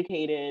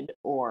educated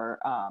or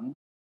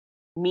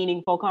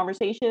meaningful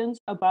conversations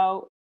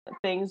about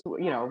things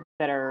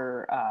that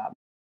are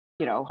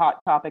hot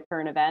topic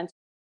current events.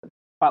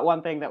 But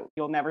one thing that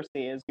you'll never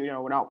see is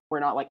we're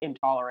not like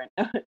intolerant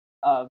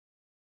of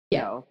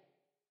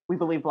we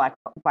believe Black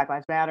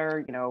Lives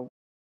Matter.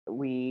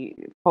 We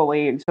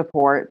fully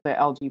support the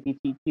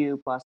LGBTQ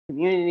plus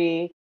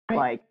community. Right.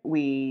 Like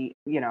we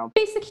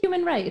basic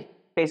human rights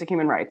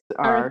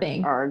are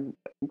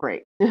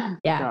great.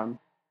 Yeah.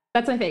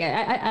 That's my thing.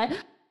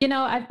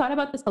 I've thought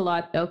about this a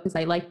lot though, because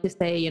I like to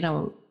say,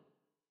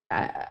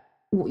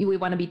 we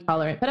want to be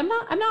tolerant, but I'm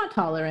not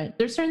tolerant.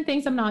 There's certain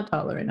things I'm not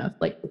tolerant of.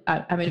 Like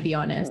I'm going to be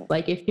honest.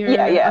 Like if you're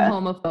a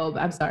homophobe,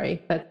 I'm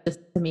sorry. That's just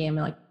to me. I'm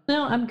like,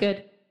 no, I'm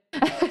good.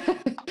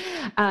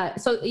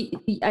 So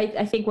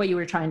I think what you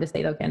were trying to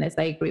say though, Candace,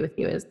 I agree with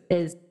you,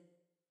 is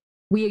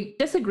we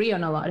disagree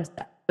on a lot of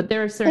stuff, but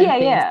there are certain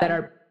things that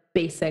are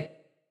basic.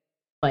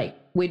 Like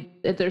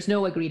there's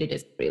no agree to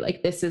disagree.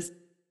 Like this is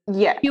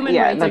human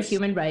rights are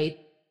human rights.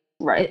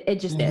 Right. It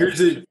just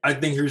is. I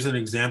think here's an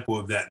example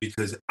of that,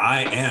 because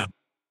I am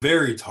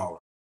very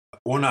tolerant.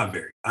 Well, not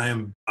very. I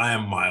am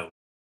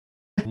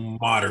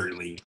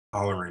moderately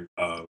tolerant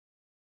of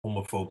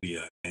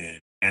homophobia and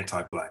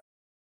anti-Black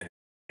and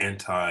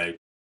anti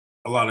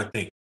a lot of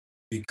things,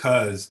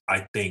 because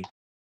I think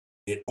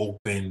it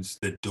opens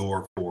the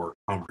door for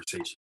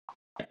conversation.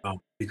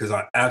 Because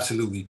I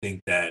absolutely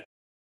think that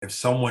if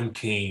someone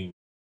came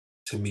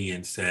to me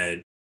and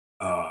said,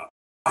 I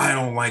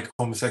don't like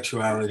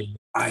homosexuality,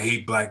 I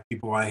hate Black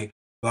people, I hate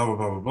blah, blah,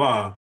 blah,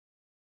 blah,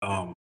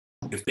 blah.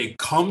 If they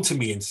come to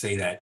me and say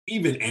that,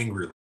 even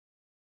angrily,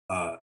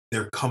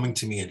 they're coming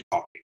to me and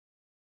talking.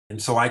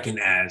 And so I can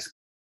ask,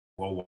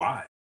 well,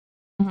 why?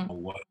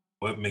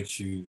 What makes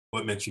you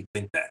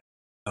think that?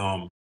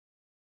 And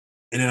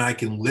then I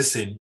can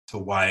listen to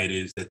why it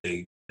is that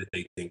they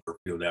think or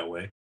feel that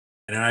way.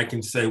 And then I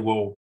can say,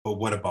 well, but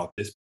what about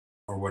this?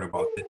 Or what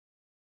about this?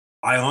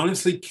 I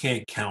honestly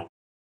can't count.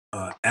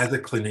 As a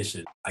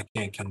clinician, I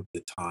can't count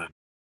the time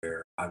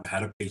where I've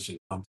had a patient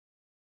come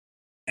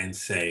and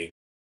say,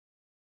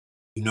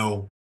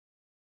 when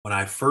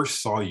I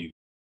first saw you,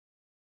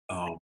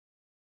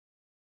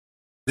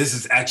 this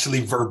is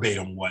actually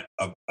verbatim what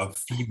a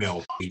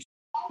female patient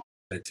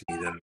said to me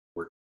that I'm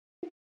working.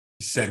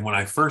 She said, when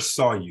I first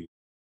saw you,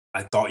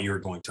 I thought you were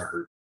going to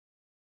hurt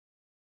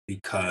me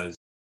because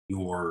you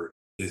were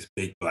this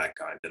big Black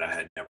guy that I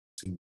had never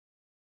seen.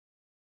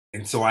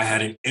 And so I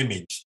had an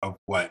image of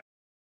what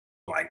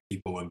Black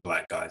people and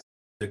Black guys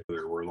in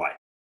particular were like.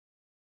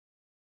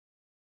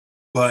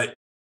 But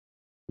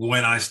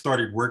when I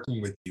started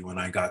working with you and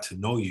I got to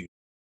know you,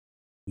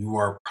 you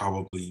are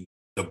probably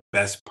the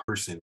best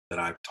person that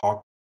I've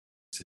talked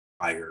to this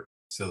entire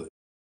facility.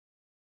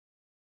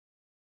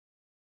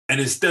 And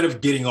instead of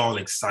getting all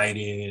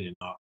excited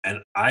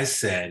and I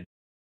said,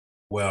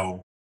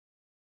 well,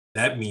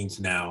 that means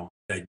now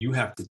that you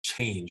have to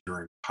change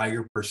your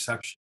entire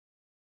perception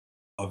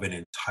of an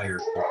entire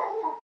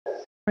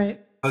culture.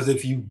 Right. Because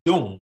if you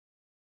don't,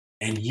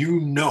 and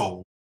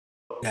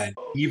that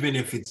even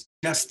if it's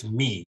just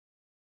me,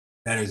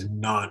 that is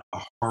not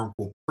a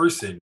harmful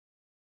person,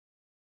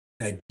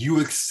 that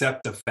you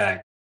accept the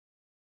fact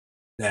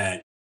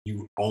that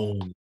you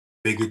own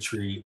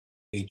bigotry,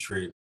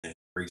 hatred, and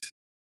racism,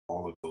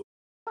 all of those.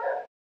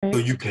 So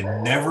you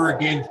can never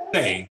again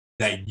say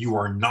that you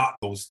are not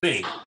those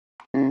things.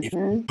 If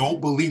you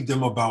don't believe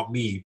them about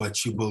me,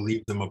 but you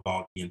believe them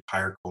about the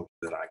entire culture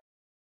that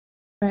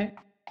I. Right.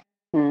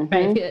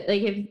 Right.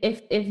 Like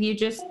if you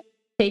just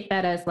take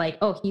that as like,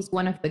 oh, he's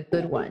one of the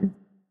good ones,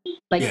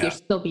 like you're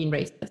still being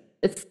racist.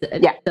 It's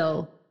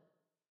still.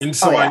 And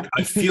so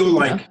I feel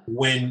like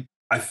when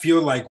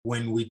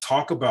we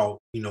talk about,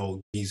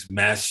 these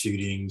mass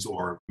shootings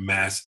or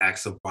mass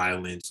acts of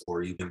violence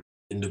or even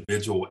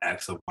individual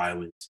acts of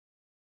violence,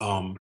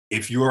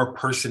 if you're a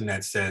person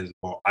that says,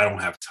 well, I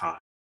don't have time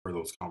for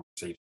those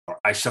conversations, or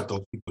I shut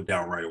those people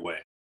down right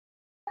away,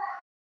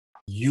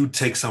 you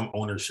take some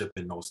ownership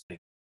in those things.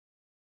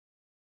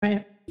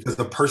 Right. Because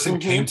the person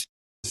came to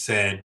you and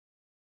said,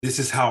 this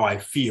is how I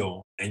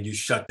feel, and you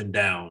shut them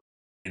down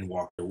and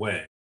walked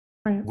away.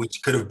 Right.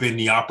 Which could have been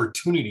the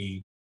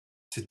opportunity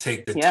to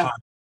take the time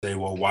to say,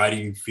 well, why do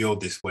you feel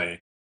this way?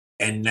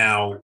 And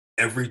now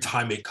every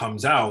time it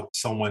comes out,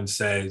 someone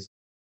says,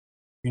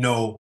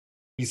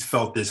 he's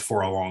felt this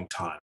for a long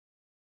time.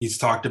 He's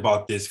talked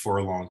about this for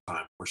a long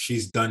time, or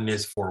she's done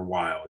this for a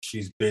while.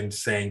 She's been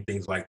saying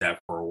things like that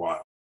for a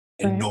while,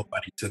 and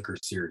nobody took her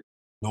serious.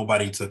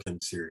 Nobody took him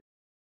serious.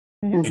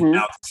 And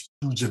now this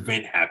huge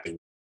event happened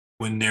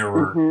when there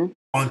were a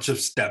bunch of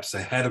steps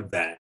ahead of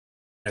that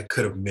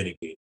could have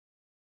mitigated.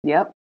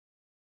 Yep.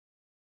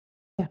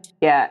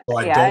 Yeah. So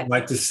I don't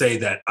like to say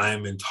that I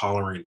am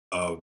intolerant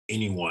of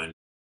anyone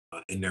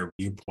in their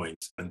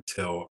viewpoints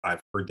until I've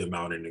heard them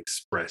out and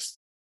expressed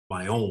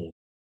my own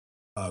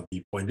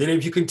viewpoint. Then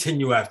if you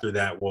continue after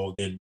that, well,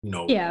 then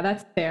Yeah,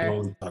 that's you fair.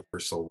 only talk for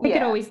so long. I think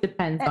it always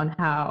depends on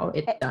how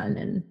it's done,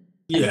 and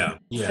yeah.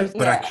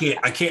 But Yeah.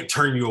 I can't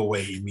turn you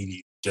away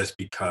immediately just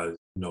because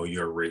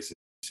you're a racist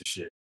piece of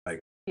shit. Like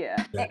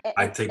Yeah.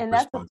 I take And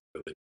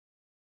responsibility.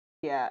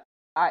 yeah,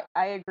 I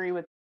agree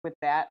with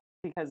that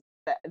because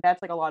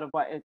that's like a lot of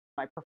what is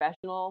my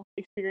professional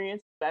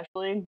experience,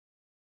 especially.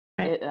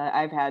 right.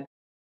 I've had,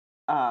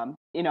 and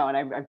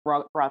I've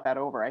brought that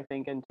over, I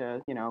think,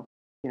 into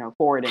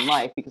forward in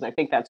life because I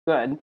think that's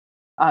good.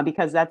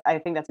 Because I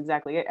think that's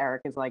exactly it,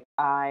 Eric. Is like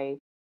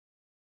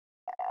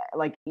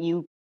like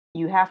you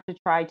have to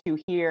try to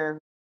hear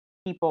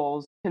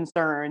people's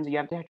concerns. You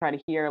have to try to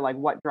hear like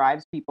what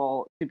drives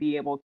people to be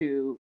able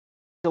to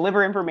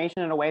deliver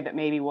information in a way that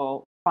maybe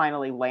will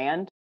finally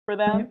land for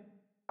them.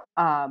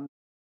 Right. Um,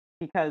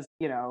 because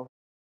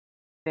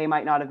they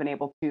might not have been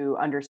able to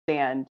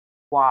understand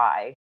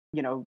why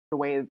the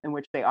way in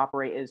which they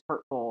operate is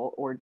hurtful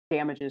or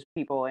damages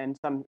people in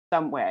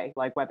some way,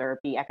 like whether it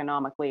be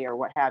economically or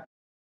what have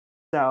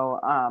you. So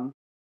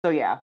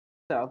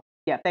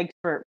thanks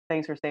for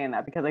saying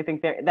that because I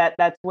think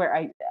that's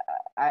where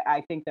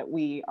I think that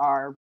we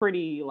are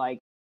pretty like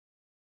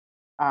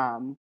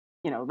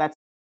that's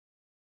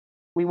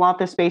we want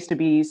the space to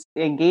be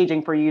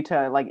engaging for you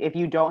to like if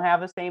you don't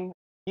have the same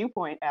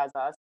viewpoint as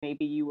us,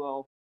 maybe you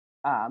will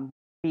um,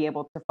 be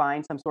able to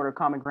find some sort of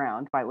common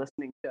ground by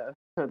listening to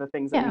the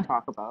things that we Yeah,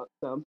 talk about.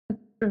 So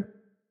sure.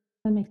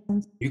 That makes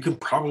sense. You can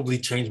probably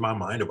change my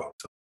mind about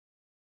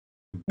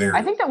something. Yeah, I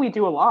Very think that we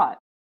do a lot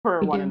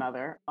for we one do.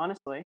 another,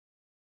 honestly,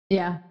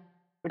 Yeah,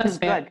 which that's is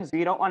good fair. because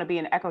you don't want to be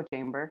an echo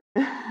chamber,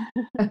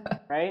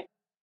 right?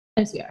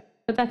 Yes, we are,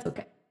 but that's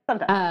okay.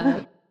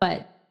 Sometimes.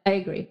 But I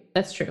agree.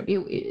 That's true.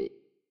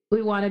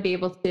 We want to be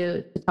able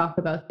to talk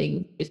about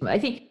things. I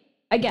think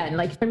again,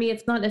 like for me,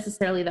 it's not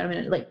necessarily that I'm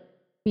gonna like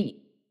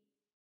be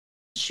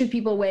shoot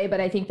people away, but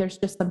I think there's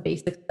just some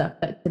basic stuff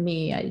that to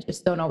me I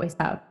just don't always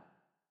have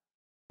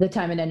the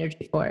time and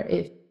energy for.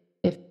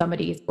 If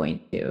somebody is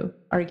going to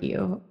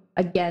argue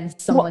against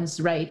Well,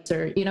 someone's rights,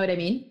 or you know what I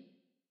mean,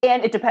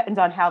 and it depends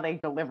on how they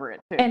deliver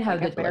it too. and how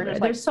Like to if they're deliver just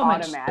it. like There's so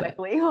much to it.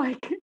 automatically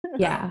like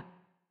Yeah.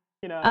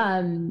 you know.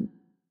 Um,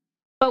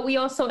 but we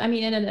also, I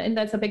mean, and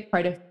that's a big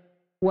part of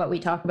what we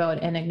talk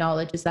about and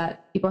acknowledge is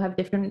that people have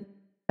different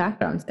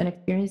backgrounds and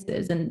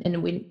experiences.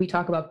 And we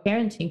talk about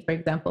parenting, for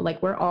example,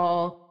 like we're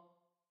all,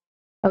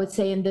 I would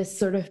say, in this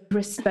sort of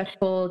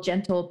respectful,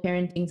 gentle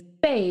parenting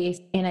space.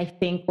 And I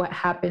think what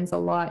happens a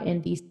lot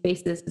in these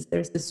spaces is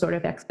there's this sort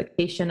of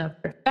expectation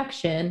of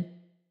perfection.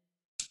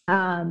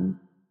 And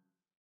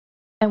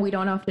we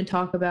don't often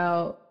talk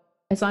about,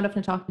 it's not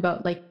often talked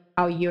about like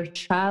how your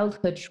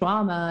childhood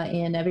trauma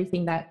and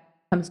everything that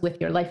comes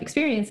with your life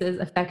experiences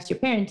affects your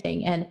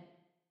parenting. And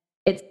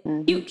it's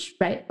huge,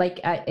 right? Like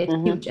it's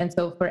huge. And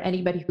so for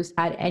anybody who's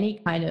had any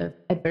kind of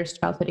adverse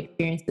childhood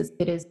experiences,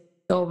 it is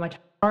so much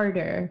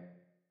harder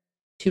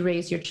to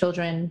raise your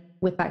children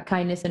with that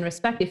kindness and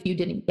respect if you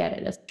didn't get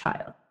it as a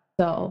child.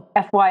 So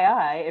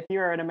FYI, if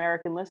you're an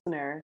American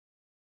listener,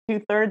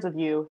 2/3 of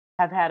you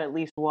have had at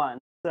least one.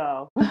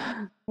 So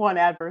one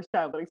adverse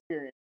childhood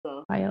experience.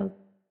 So wild.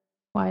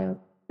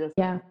 just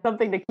Yeah.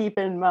 something to keep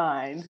in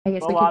mind. I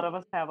guess A lot of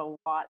us have a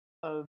lot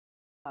of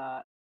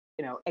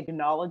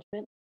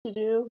acknowledgement to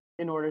do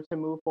in order to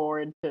move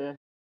forward to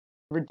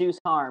reduce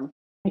harm.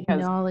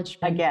 Because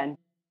again,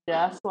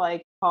 just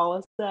like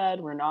Paula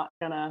said, we're not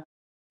gonna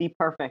be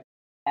perfect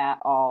at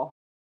all.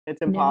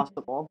 It's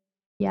impossible.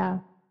 No. Yeah.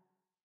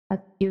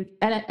 That's huge.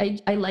 And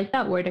I like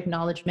that word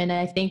acknowledgement. And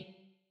I think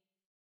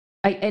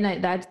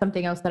that's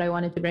something else that I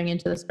wanted to bring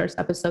into this first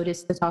episode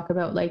is to talk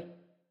about like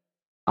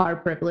our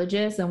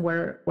privileges and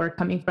where we're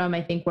coming from.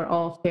 I think we're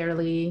all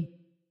fairly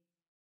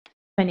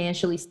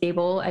financially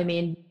stable. I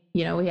mean,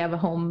 we have a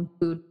home,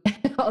 food,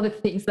 all the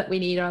things that we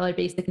need, all our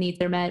basic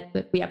needs are met,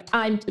 but we have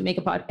time to make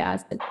a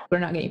podcast that we're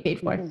not getting paid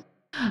for.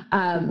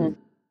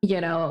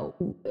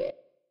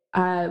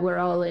 We're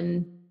all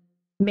in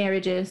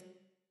marriages,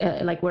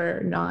 like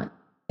we're not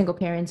single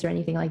parents or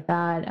anything like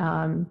that.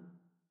 And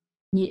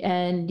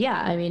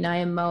yeah, I mean, I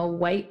am a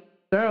white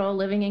girl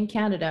living in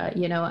Canada.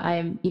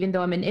 Even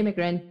though I'm an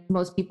immigrant,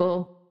 most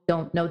people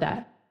don't know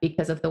that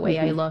because of the way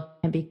I look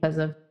and because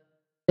of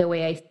the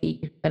way I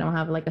speak. I don't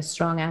have like a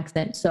strong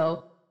accent.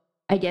 So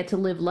I get to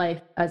live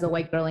life as a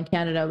white girl in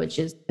Canada, which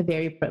is a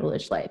very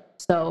privileged life.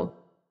 So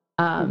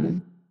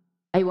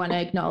I want to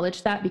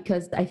acknowledge that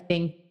because I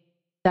think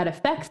that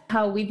affects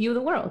how we view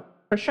the world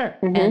for sure.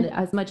 And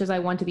as much as I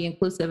want to be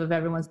inclusive of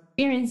everyone's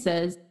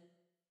experiences,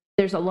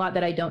 there's a lot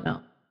that I don't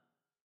know.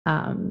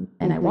 And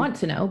I want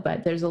to know,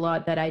 but there's a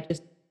lot that I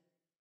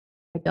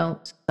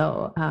don't.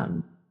 So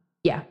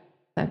yeah,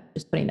 I'm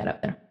just putting that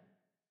up there.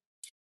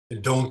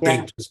 And don't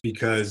think just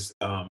because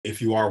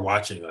if you are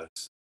watching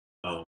us,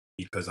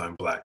 because I'm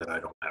Black, that I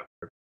don't have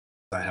privilege.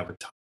 I have a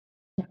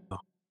ton.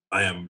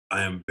 I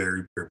am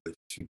very privileged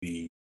to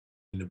be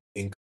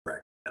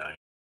incorrect that I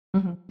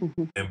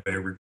Mm-hmm. am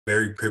very,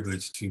 very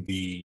privileged to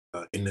be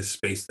in the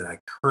space that I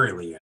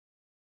currently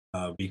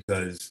am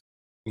because,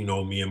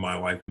 me and my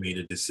wife made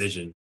a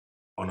decision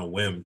on a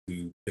whim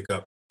to pick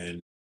up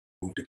and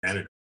move to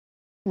Canada.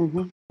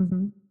 Mm-hmm.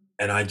 Mm-hmm.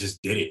 And I just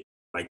did it.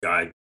 Like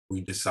we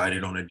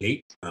decided on a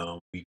date.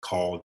 We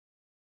called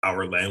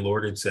our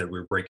landlord and said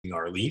we're breaking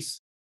our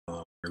lease.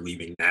 We're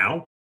leaving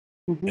now,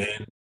 Mm-hmm.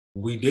 and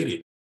we did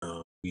it.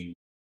 We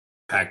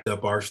packed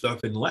up our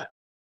stuff and left.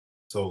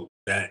 So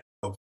that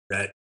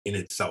in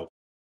itself,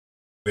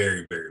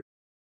 very very.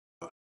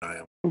 I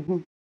am Mm-hmm.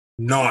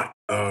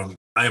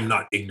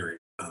 not ignorant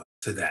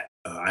to that.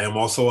 I am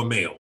also a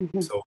male,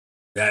 Mm-hmm. so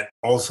that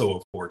also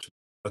affords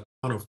a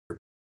ton of privilege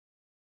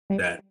Right.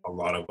 that a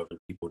lot of other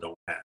people don't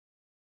have.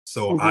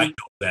 So I Mm-hmm.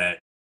 know that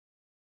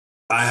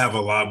I have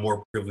a lot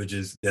more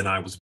privileges than I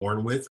was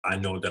born with. I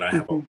know that I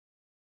have a Mm-hmm.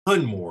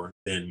 ton more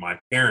than my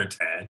parents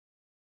had.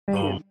 Right.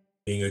 Um,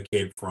 being a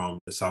kid from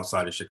the south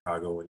side of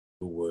Chicago in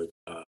Inglewood,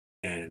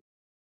 and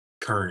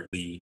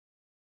currently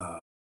uh,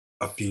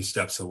 a few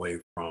steps away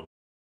from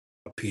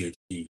a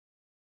PhD.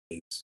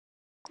 Is,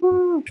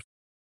 Mm-hmm.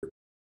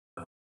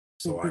 uh,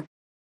 so I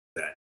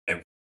that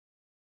every,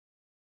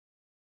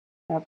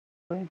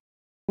 Absolutely.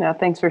 Yeah,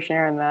 thanks for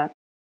sharing that.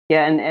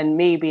 Yeah, and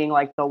me being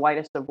like the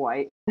whitest of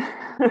white in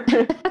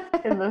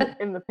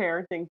the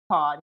parenting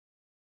pod.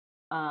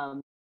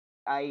 Um,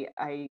 I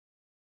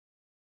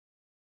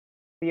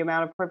the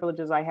amount of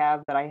privileges I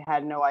have that I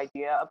had no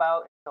idea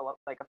about until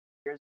like a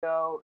few years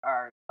ago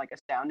are like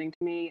astounding to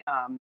me.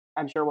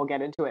 I'm sure we'll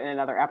get into it in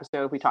another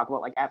episode if we talk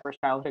about like adverse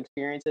childhood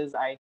experiences.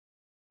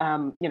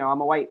 I'm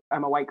a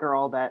white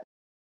girl that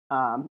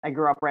I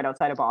grew up right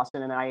outside of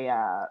Boston, and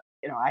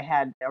I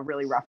had a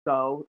really rough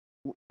go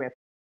with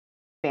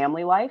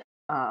family life.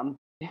 Um,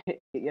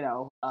 you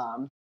know,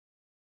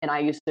 and I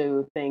used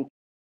to think,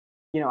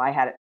 I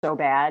had it so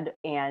bad.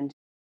 And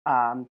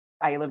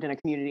I lived in a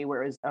community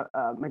where it was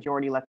a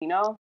majority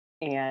Latino.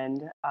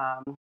 And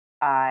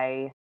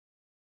I,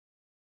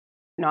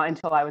 not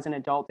until I was an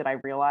adult did I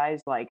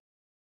realize like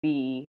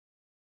the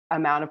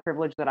amount of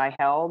privilege that I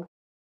held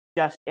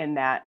just in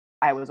that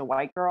I was a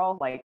white girl.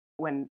 Like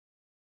when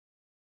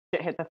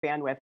shit hit the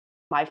fan with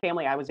my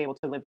family, I was able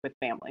to live with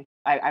family.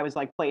 I was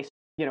like placed,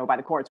 by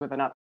the courts with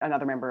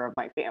another member of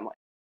my family,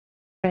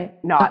 Right.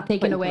 not put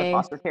Taken into the away.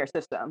 foster care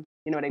system.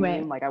 You know what I Right.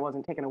 mean? Like I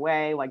wasn't taken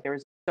away. Like there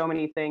was so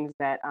many things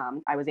that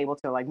I was able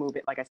to like move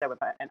it, like I said, with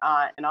an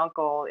aunt and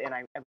uncle, and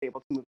I was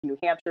able to move to New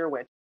Hampshire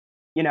with,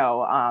 you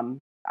know,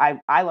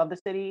 I love the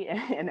city,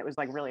 and it was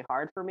like really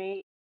hard for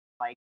me.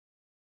 Like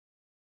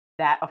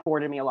that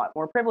afforded me a lot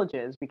more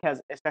privileges because,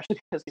 especially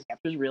because New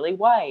Hampshire's really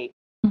white.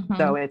 So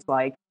Mm-hmm. it's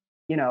like,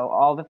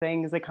 all the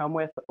things that come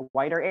with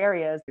whiter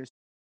areas. There's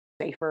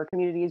safer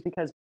communities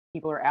because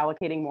people are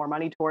allocating more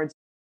money towards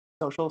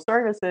social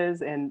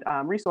services and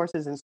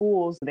resources in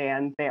schools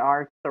than they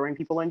are throwing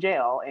people in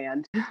jail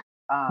and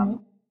Right.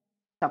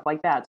 stuff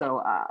like that.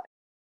 So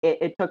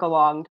it took a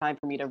long time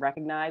for me to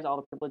recognize all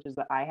the privileges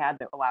that I had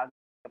that allowed me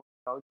to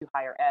go to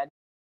higher ed.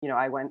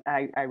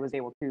 I was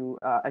able to,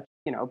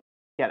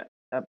 get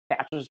a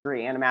bachelor's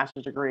degree and a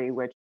master's degree,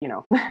 which,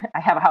 I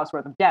have a house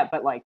worth of debt,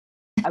 but like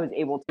I was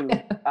able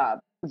to, uh,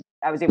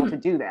 I was able to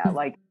do that.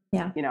 Like,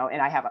 Yeah.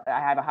 and I have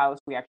a house.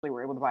 We actually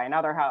were able to buy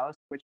another house,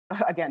 which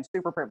again,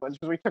 super privileged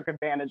because we took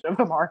advantage of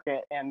the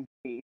market, and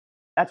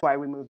that's why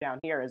we moved down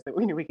here is that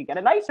we knew we could get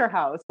a nicer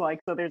house. Like,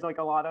 so there's like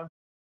a lot of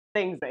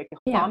things that can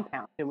Yeah.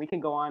 compound, and we can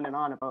go on and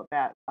on about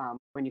that.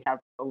 When you have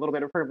a little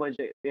bit of privilege,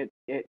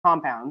 it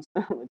compounds.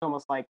 It's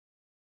almost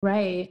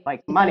Right. like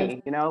It does.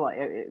 money, like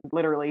it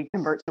literally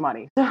converts to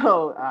money.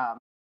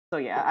 So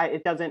yeah,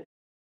 it doesn't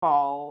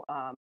fall.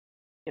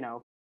 You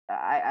know,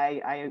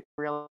 I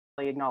really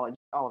acknowledge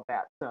all of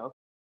that. So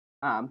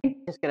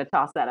just gonna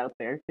toss that out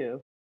there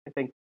too. I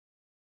think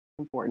it's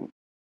important.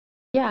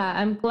 Yeah,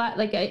 I'm glad.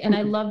 And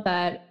I love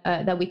that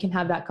that we can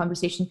have that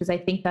conversation because I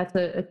think that's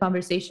a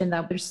conversation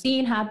that we're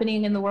seeing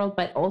happening in the world.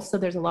 But also,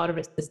 there's a lot of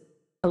resistance,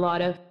 a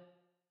lot of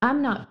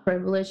I'm not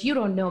privileged. You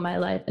don't know my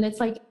life, and it's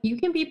like you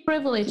can be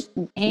privileged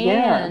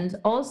Yeah. and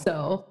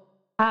also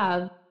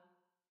have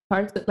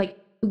parts that like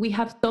we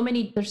have so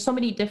many. There's so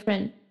many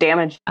different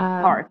Damaged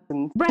um, parts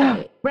and stuff.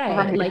 right.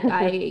 Right. Like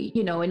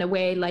in a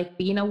way, like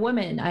being a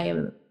woman, I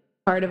am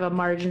part of a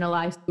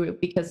marginalized group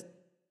because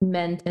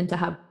men tend to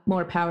have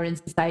more power in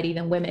society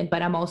than women,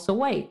 but I'm also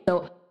white.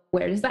 So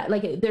where does that,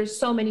 like, there's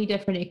so many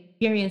different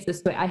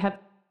experiences to it. I have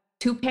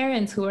two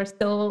parents who are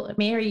still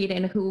married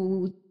and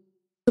who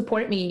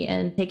support me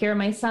and take care of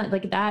my son.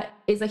 Like that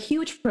is a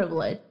huge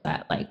privilege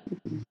that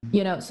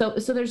so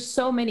there's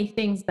so many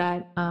things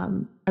that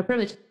are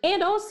privileged,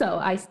 and also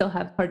I still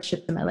have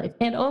hardships in my life,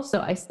 and also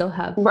I still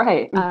have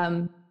Right.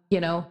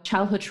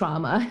 childhood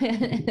trauma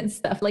and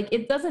stuff. Like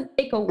it doesn't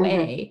take Hmm.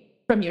 away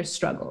from your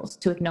struggles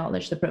to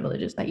acknowledge the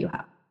privileges that you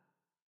have.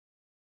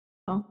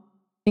 So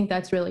I think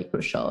that's really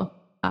crucial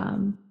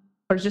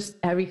for just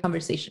every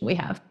conversation we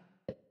have.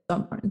 It's so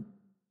important.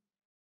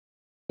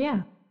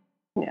 Yeah.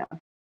 Yeah.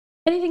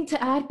 Anything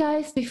to add,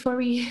 guys, before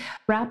we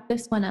wrap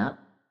this one up?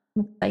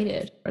 I'm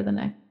excited for the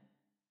next.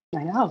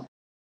 I know.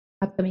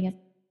 upcoming guest?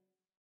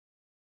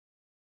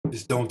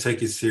 Just don't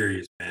take it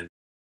serious, man.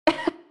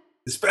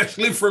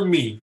 Especially for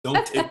me.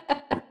 Don't take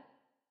it.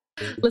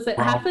 Listen,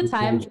 half the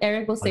time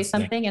Eric will say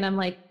something and I'm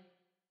like,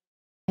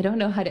 I don't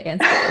know how to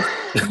answer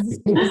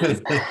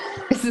this.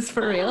 Is this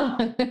for real?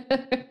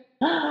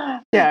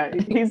 Yeah,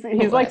 he's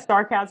like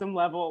sarcasm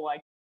level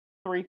like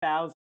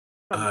 3,000.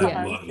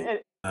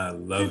 I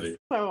love it.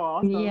 So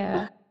awesome.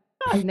 Yeah,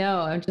 I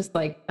know. I'm just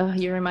like, oh,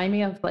 you remind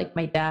me of like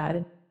my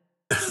dad.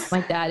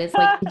 My dad is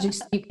like,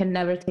 you can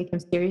never take him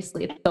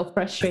seriously. It's so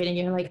frustrating.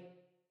 You're like,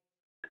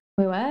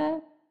 wait,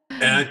 what?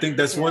 And I think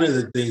that's one of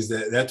the things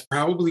that's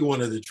probably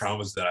one of the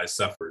traumas that I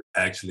suffered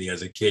actually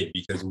as a kid,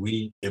 because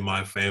we, in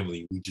my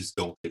family, we just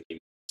don't take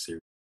it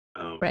serious.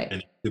 Right.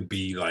 And it could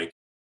be like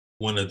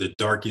one of the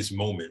darkest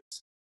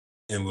moments.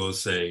 And we'll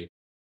say,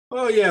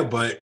 oh yeah,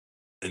 but,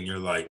 and you're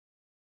like,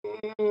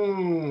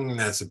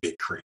 that's a bit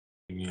cringe.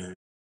 Yeah.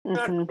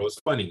 It was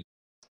funny.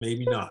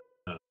 Maybe not.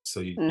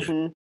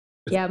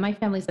 Yeah, my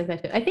family's like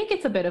that too. I think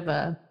it's a bit of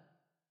a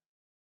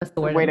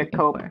way to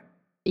cope.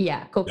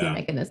 Yeah, coping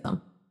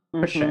mechanism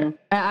for sure.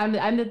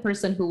 I'm the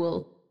person who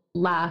will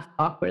laugh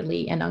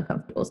awkwardly in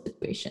uncomfortable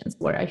situations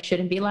where I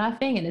shouldn't be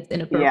laughing and it's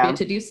inappropriate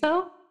to do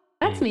so.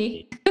 That's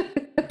me.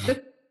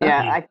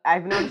 Yeah,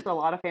 I've noticed a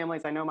lot of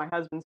families. I know my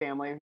husband's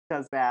family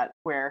does that,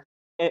 where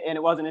and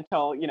it wasn't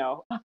until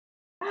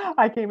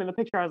I came in the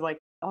picture. I was like,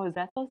 oh, is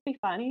that supposed to be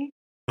funny?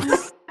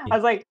 I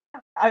was like,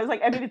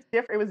 I mean, it's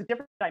different. It was a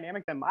different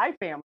dynamic than my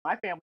family. My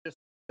family just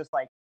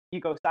like, you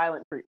go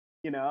silent for,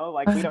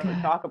 like we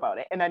don't talk about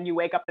it. And then you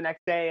wake up the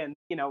next day and,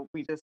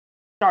 we just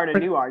start a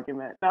new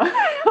argument.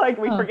 Like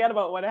we forget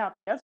about what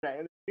happened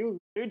yesterday. New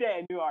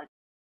day, new argument,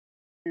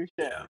 new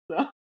shit.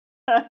 So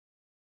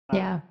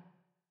yeah.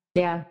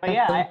 But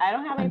yeah, I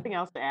don't have anything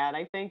else to add.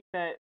 I think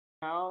that,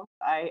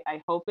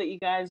 I hope that you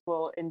guys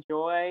will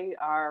enjoy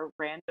our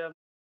random,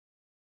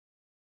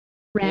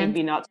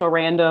 maybe not so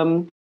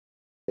random,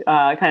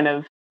 kind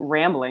of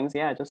ramblings.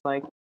 Yeah, just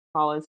like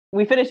call us.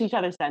 We finish each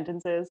other's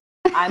sentences.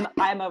 I'm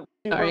a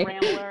super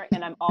rambler,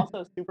 and I'm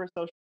also super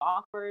socially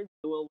awkward.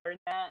 So we'll learn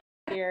that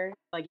here.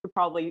 Like you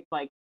probably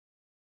like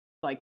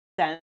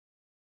sense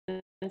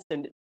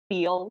and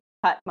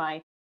cut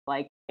my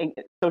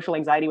social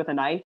anxiety with a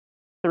knife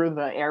through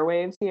the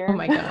airwaves here. Oh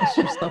my gosh,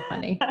 you're so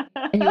funny.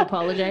 And you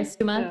apologize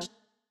too much?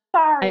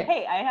 Sorry.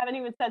 Hey, I haven't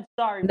even said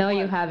sorry. No,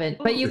 you haven't.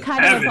 But you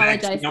kind of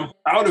apologized. I'm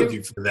proud of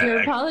you for that.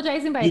 You're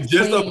apologizing by you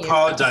just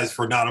apologize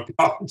for not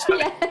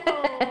apologizing.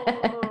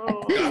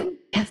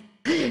 Yes.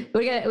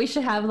 We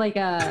should have like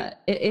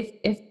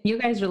if you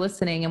guys are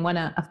listening and want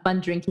a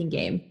fun drinking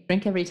game,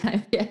 drink every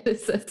time.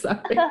 Yes, so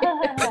sorry.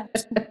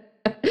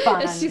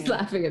 She's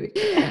laughing at me.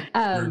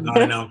 You're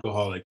not an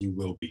alcoholic. You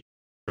will be.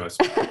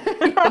 Trust me.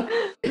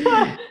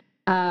 I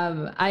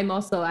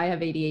have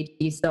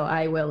ADHD, so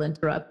I will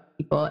interrupt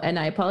people, and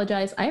I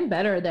apologize. I'm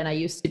better than I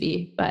used to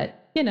be,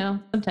 but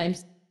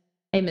sometimes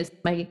I miss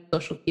my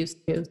social cues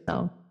too.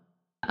 So,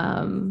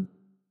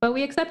 but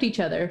we accept each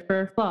other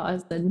for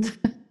flaws and.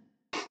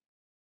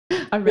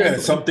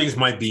 Some things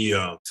might be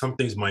a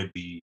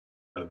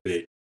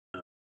bit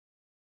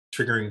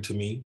triggering to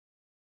me.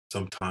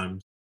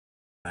 Sometimes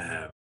I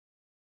have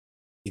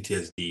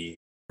PTSD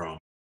from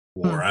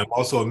war. I'm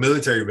also a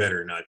military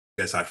veteran. I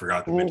guess I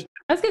forgot to mention.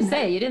 I was gonna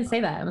say you didn't say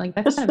that. I'm like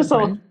that's kind of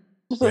important.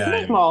 Just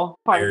a small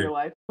part of your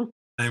life.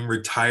 I'm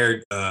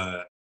retired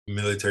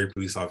military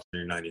police officer in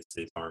the United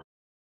States Army,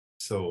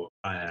 so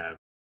I have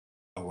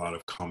a lot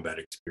of combat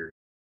experience.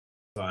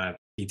 So I have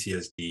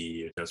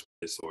PTSD, adjustment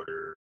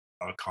disorder,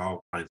 all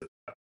kinds of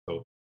stuff.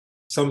 So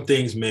some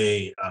things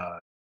may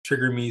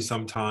trigger me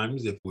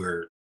sometimes if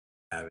we're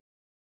having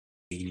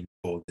a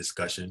meaningful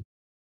discussion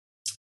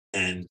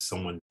and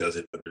someone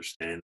doesn't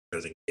understand,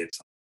 doesn't get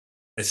something,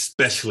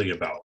 especially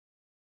about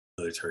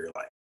military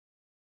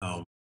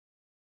life.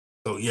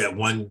 So yeah,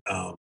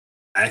 I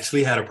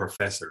actually had a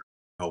professor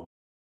help.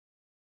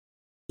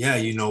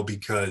 Yeah,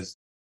 because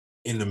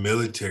in the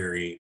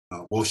military,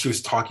 she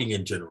was talking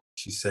in general.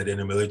 She said in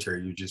the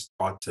military, you're just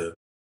taught to,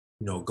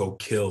 go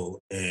kill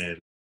and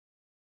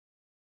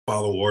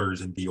follow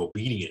orders and be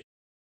obedient.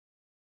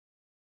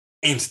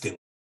 Instantly,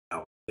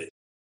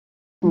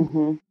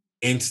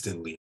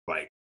 instantly,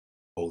 like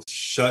both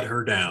shut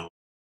her down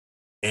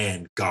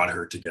and got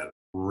her together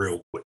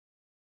real quick,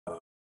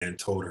 and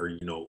told her,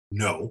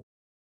 no,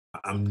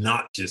 I'm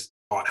not just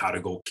taught how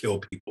to go kill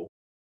people.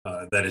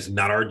 That is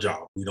not our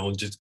job. We don't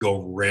just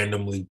go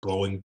randomly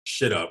blowing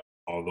shit up.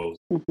 All those,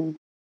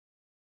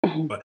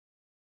 but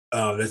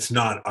that's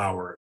not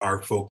our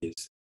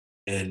focus.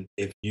 And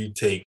if you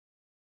take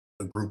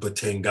a group of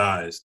 10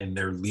 guys and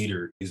their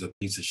leader is a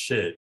piece of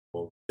shit,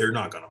 well, they're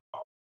not gonna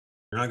follow.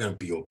 They're not gonna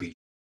be obedient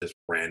just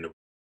random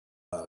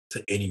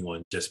to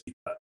anyone just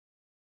because.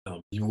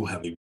 You will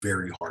have a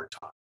very hard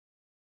time.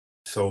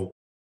 So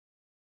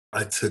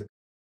I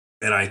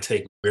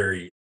take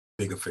very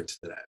big offense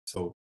to that.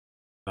 So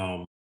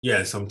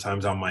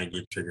sometimes I might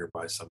get triggered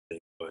by something,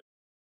 but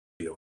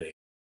be okay.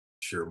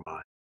 I'm sure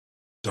my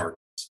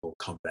darkness will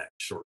come back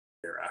shortly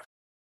thereafter.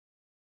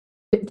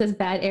 Does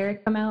bad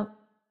Eric come out?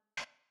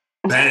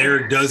 Bad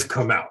Eric does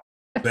come out.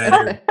 Bad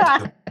Eric,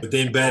 but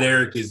then Bad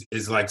Eric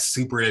is like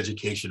super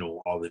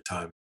educational all the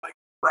time, like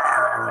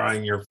rah,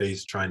 in your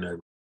face, trying to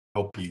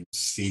help you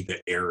see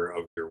the error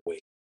of your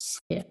ways.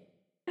 Yeah,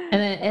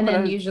 and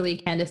then usually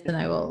Candace and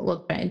I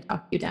will try and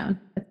talk you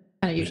down. That's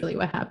kind of usually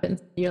what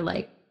happens. You're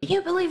like, "Can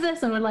you believe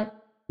this?" And we're like,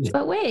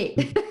 "But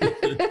wait,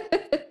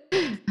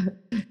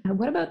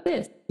 what about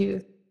this?"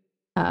 We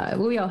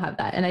all have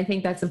that, and I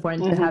think that's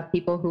important to have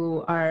people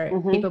who are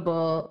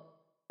capable,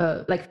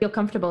 like feel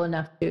comfortable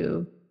enough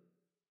to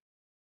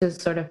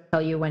sort of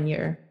tell you when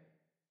you're,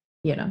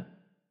 when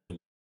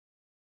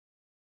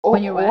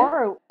you're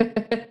or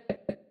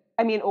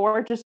I mean,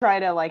 or just try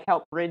to like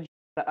help bridge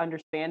the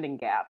understanding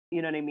gap.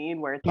 You know what I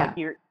mean? Where it's like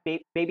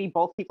maybe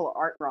both people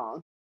aren't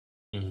wrong.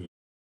 Mm-hmm.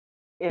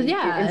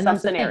 In some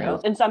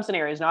scenarios. In some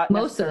scenarios, not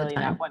most necessarily of the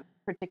time. in that one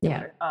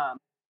particular.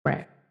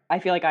 Right. I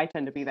feel like I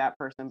tend to be that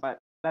person, but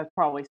that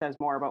probably says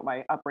more about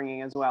my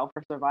upbringing as well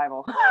for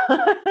survival.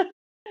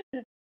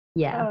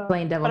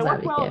 Playing devil's advocate. But I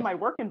work well in my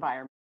work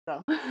environment,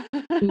 so.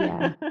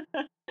 Yeah.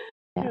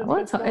 Well,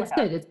 it's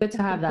good. It's good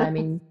to have that. I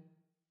mean,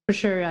 for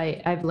sure,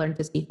 I've learned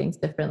to see things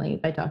differently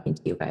by talking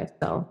to you guys.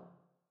 So,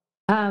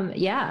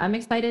 I'm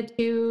excited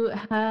to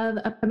have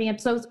upcoming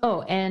episodes.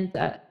 Oh, and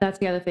that's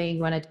the other thing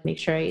I wanted to make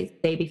sure I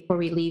say before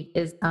we leave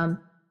is,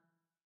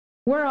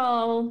 we're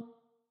all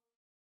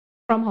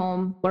from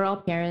home. We're all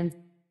parents.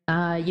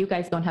 You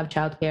guys don't have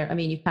childcare. I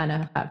mean, you kind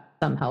of have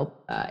some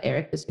help,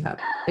 Eric, because you have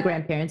the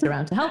grandparents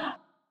around to help.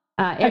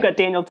 I've got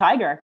Daniel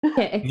Tiger.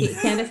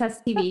 Candace has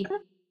TV.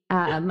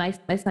 My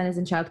son is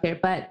in childcare.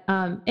 But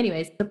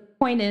anyways, the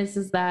point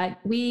is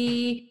that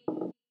we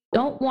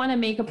don't want to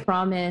make a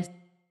promise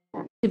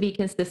to be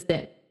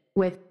consistent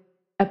with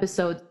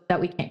episodes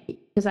that we can't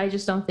keep, because I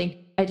just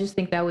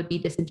think that would be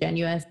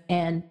disingenuous.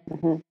 And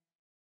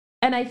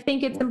I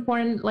think it's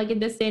important, like in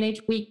this day and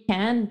age, we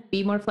can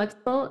be more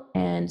flexible.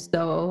 And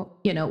so,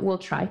 we'll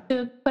try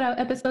to put out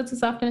episodes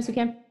as often as we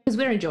can, because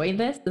we're enjoying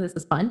this. So this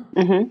is fun.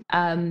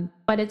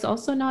 But it's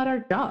also not our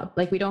job.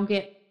 Like, we don't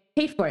get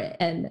paid for it.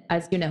 And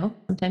as you know,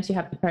 sometimes you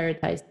have to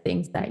prioritize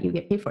things that you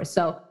get paid for.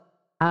 So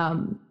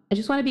I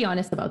just want to be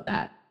honest about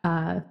that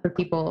for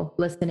people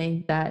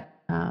listening, that,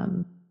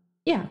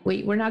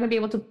 we're not going to be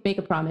able to make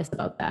a promise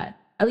about that,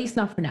 at least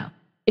not for now.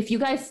 If you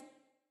guys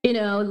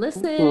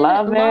listen a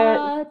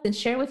lot and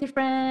share with your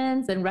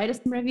friends and write us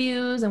some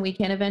reviews, and we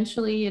can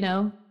eventually,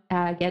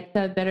 get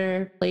to a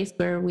better place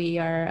where we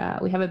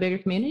have a bigger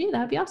community, that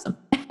would be awesome.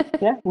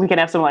 Yeah, we can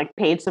have some like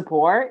paid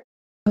support.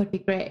 That would be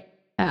great.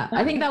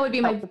 I think that would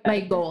be my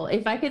goal.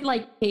 If I could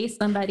like pay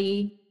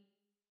somebody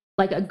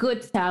like a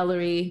good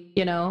salary,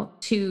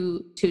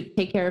 to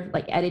take care of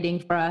like editing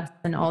for us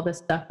and all this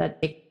stuff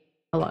that takes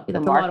a lot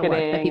of work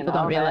that people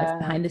don't realize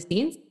behind the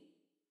scenes,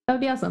 that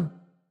would be awesome.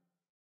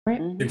 Right.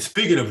 And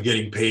speaking of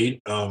getting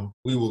paid,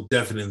 we will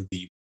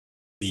definitely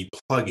be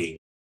plugging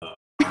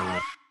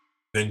our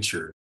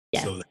venture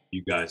so that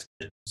you guys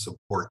can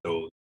support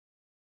those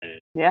and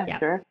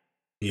sure,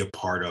 be a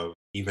part of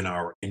even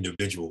our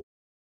individual.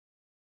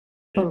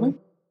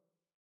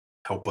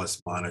 Help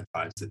us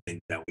monetize the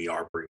things that we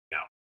are bringing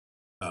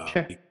out.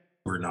 Sure.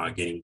 We're not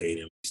getting paid,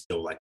 and we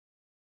still like.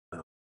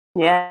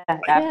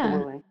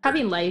 Absolutely.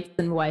 Having lights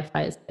and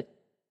Wi-Fi is good.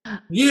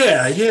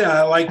 Yeah,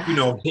 I like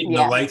hitting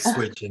the light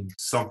switch and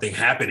something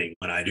happening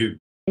when I do.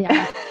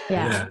 Yeah.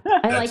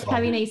 I like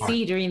having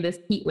AC during this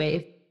heat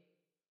wave.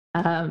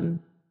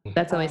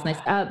 That's always nice.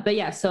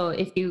 But so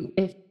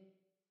if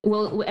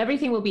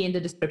everything will be in the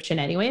description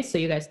anyway, so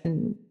you guys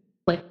can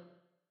click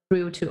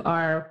through to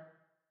our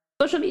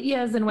social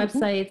medias and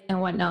websites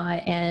and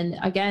whatnot. And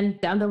again,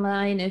 down the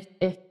line,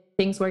 if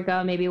things work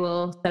out, maybe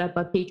we'll set up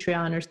a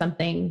Patreon or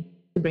something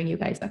to bring you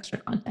guys extra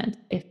content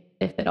if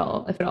it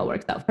all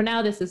works out. For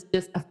now, this is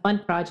just a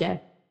fun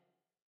project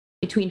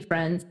between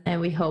friends, and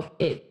we hope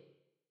it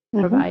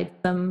provides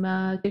some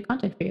good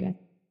content for you guys.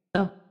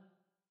 So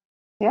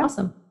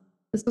awesome.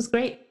 This was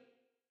great.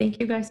 Thank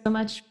you guys so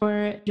much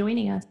for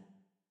joining us.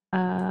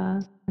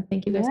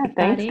 Thank you guys for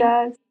chatting. Thanks,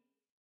 guys.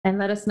 And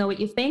let us know what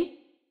you think.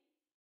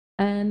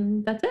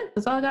 And that's it.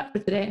 That's all I got for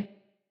today.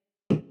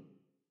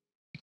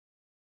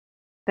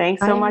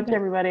 Thanks so much,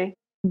 everybody.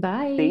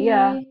 Bye. See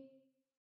ya.